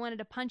pre-op, I wanted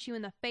to punch you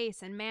in the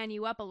face and man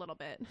you up a little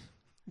bit."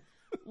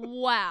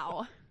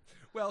 Wow.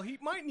 Well, he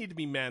might need to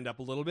be manned up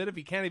a little bit if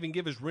he can't even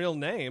give his real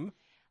name.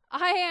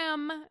 I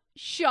am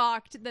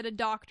shocked that a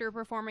doctor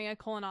performing a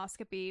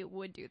colonoscopy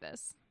would do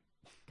this.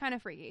 Kind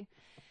of freaky.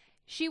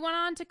 She went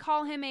on to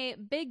call him a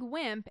big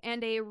wimp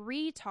and a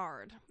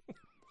retard.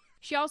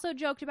 She also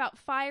joked about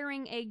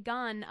firing a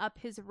gun up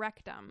his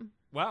rectum.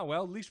 Wow,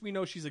 well, at least we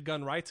know she's a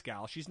gun rights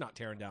gal. She's not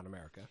tearing down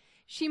America.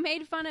 She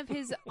made fun of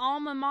his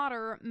alma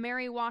mater,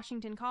 Mary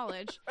Washington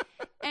College,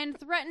 and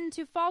threatened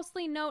to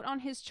falsely note on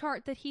his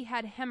chart that he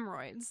had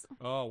hemorrhoids.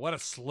 Oh, what a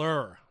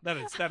slur.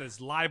 That is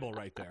libel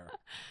right there.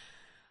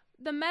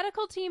 The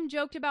medical team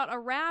joked about a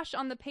rash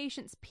on the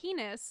patient's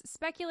penis,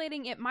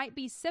 speculating it might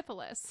be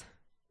syphilis.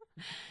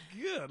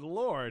 Good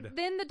Lord.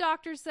 Then the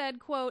doctor said,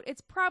 quote,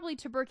 "It's probably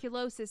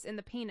tuberculosis in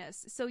the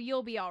penis, so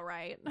you'll be all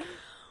right."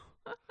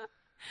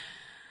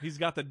 He's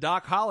got the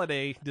Doc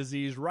Holliday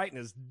disease right in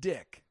his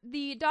dick.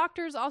 The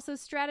doctors also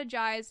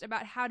strategized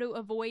about how to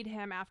avoid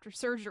him after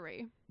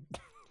surgery.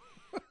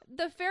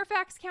 The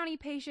Fairfax County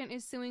patient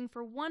is suing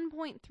for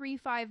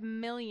 $1.35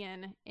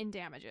 million in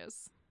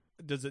damages.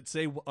 Does it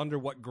say under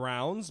what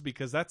grounds?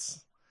 Because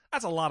that's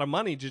a lot of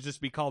money to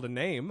just be called a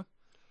name.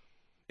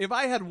 If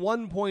I had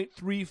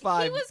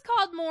 1.35... He was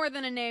called more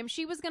than a name.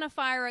 She was going to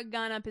fire a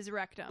gun up his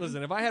rectum.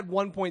 Listen, if I had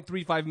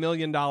 $1.35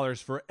 million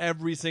for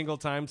every single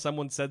time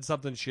someone said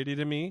something shitty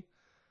to me,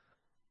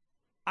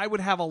 I would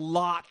have a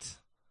lot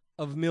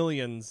of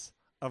millions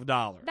of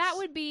dollars. That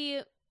would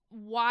be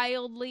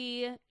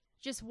wildly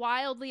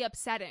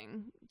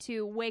upsetting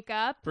to wake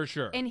up for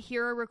sure and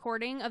hear a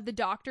recording of the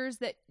doctors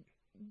that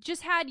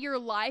just had your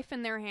life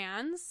in their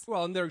hands.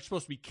 Well, and they're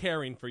supposed to be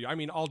caring for you. I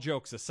mean, all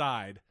jokes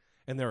aside,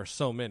 and there are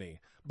so many.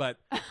 But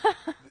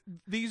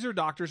these are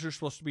doctors who are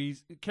supposed to be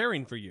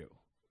caring for you.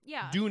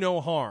 Yeah. Do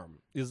no harm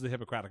is the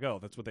Hippocratic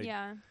Oath. That's what they.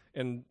 Yeah.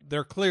 And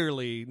they're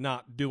clearly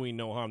not doing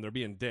no harm. They're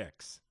being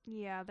dicks.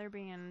 Yeah, they're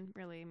being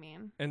really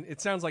mean. And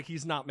it sounds like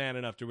he's not man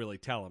enough to really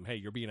tell him, hey,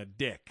 you're being a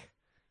dick.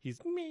 He's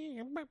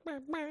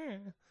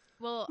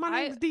Well, my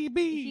name's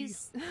DB.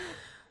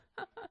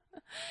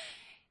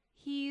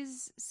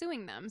 He's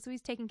suing them, so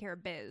he's taking care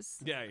of biz.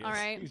 Yeah, he is. All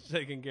right. He's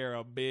taking care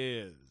of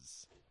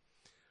biz.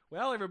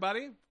 Well,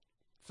 everybody,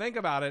 think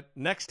about it.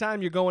 Next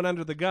time you're going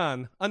under the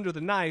gun, under the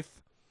knife,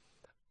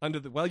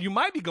 well, you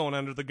might be going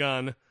under the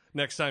gun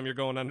next time you're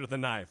going under the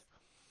knife.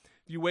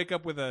 If you wake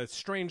up with a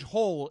strange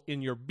hole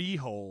in your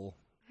beehole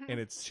and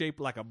it's shaped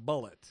like a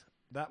bullet,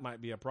 that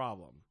might be a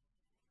problem.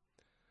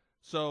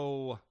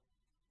 So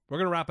we're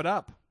going to wrap it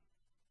up.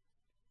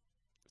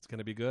 It's going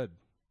to be good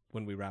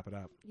when we wrap it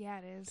up. Yeah,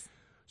 it is.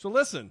 So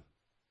listen,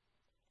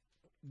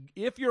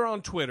 if you're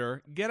on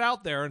Twitter, get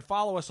out there and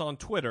follow us on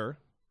Twitter.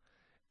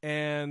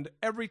 And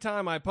every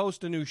time I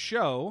post a new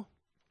show,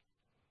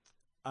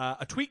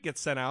 a tweet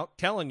gets sent out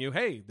telling you,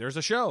 hey, there's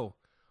a show.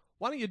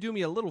 Why don't you do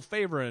me a little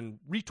favor and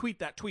retweet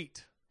that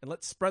tweet? And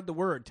let's spread the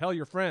word. Tell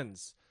your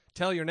friends.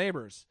 Tell your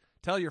neighbors.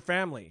 Tell your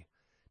family.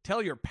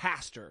 Tell your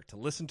pastor to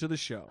listen to the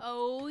show.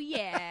 Oh,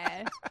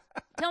 yeah.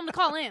 Tell him to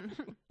call in.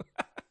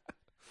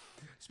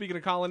 Speaking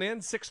of calling in,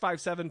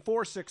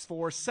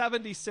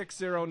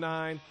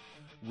 657-464-7609.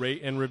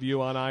 Rate and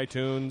review on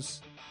iTunes.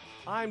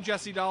 I'm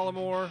Jesse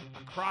Dollamore.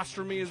 Across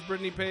from me is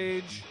Brittany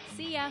Page.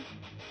 See ya.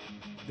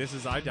 This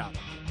is I Doubt It.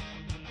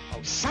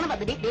 Oh, son of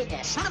a gun.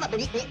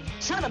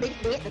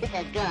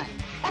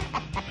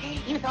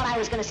 You thought I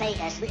was going to say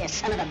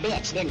son of a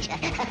bitch, didn't you?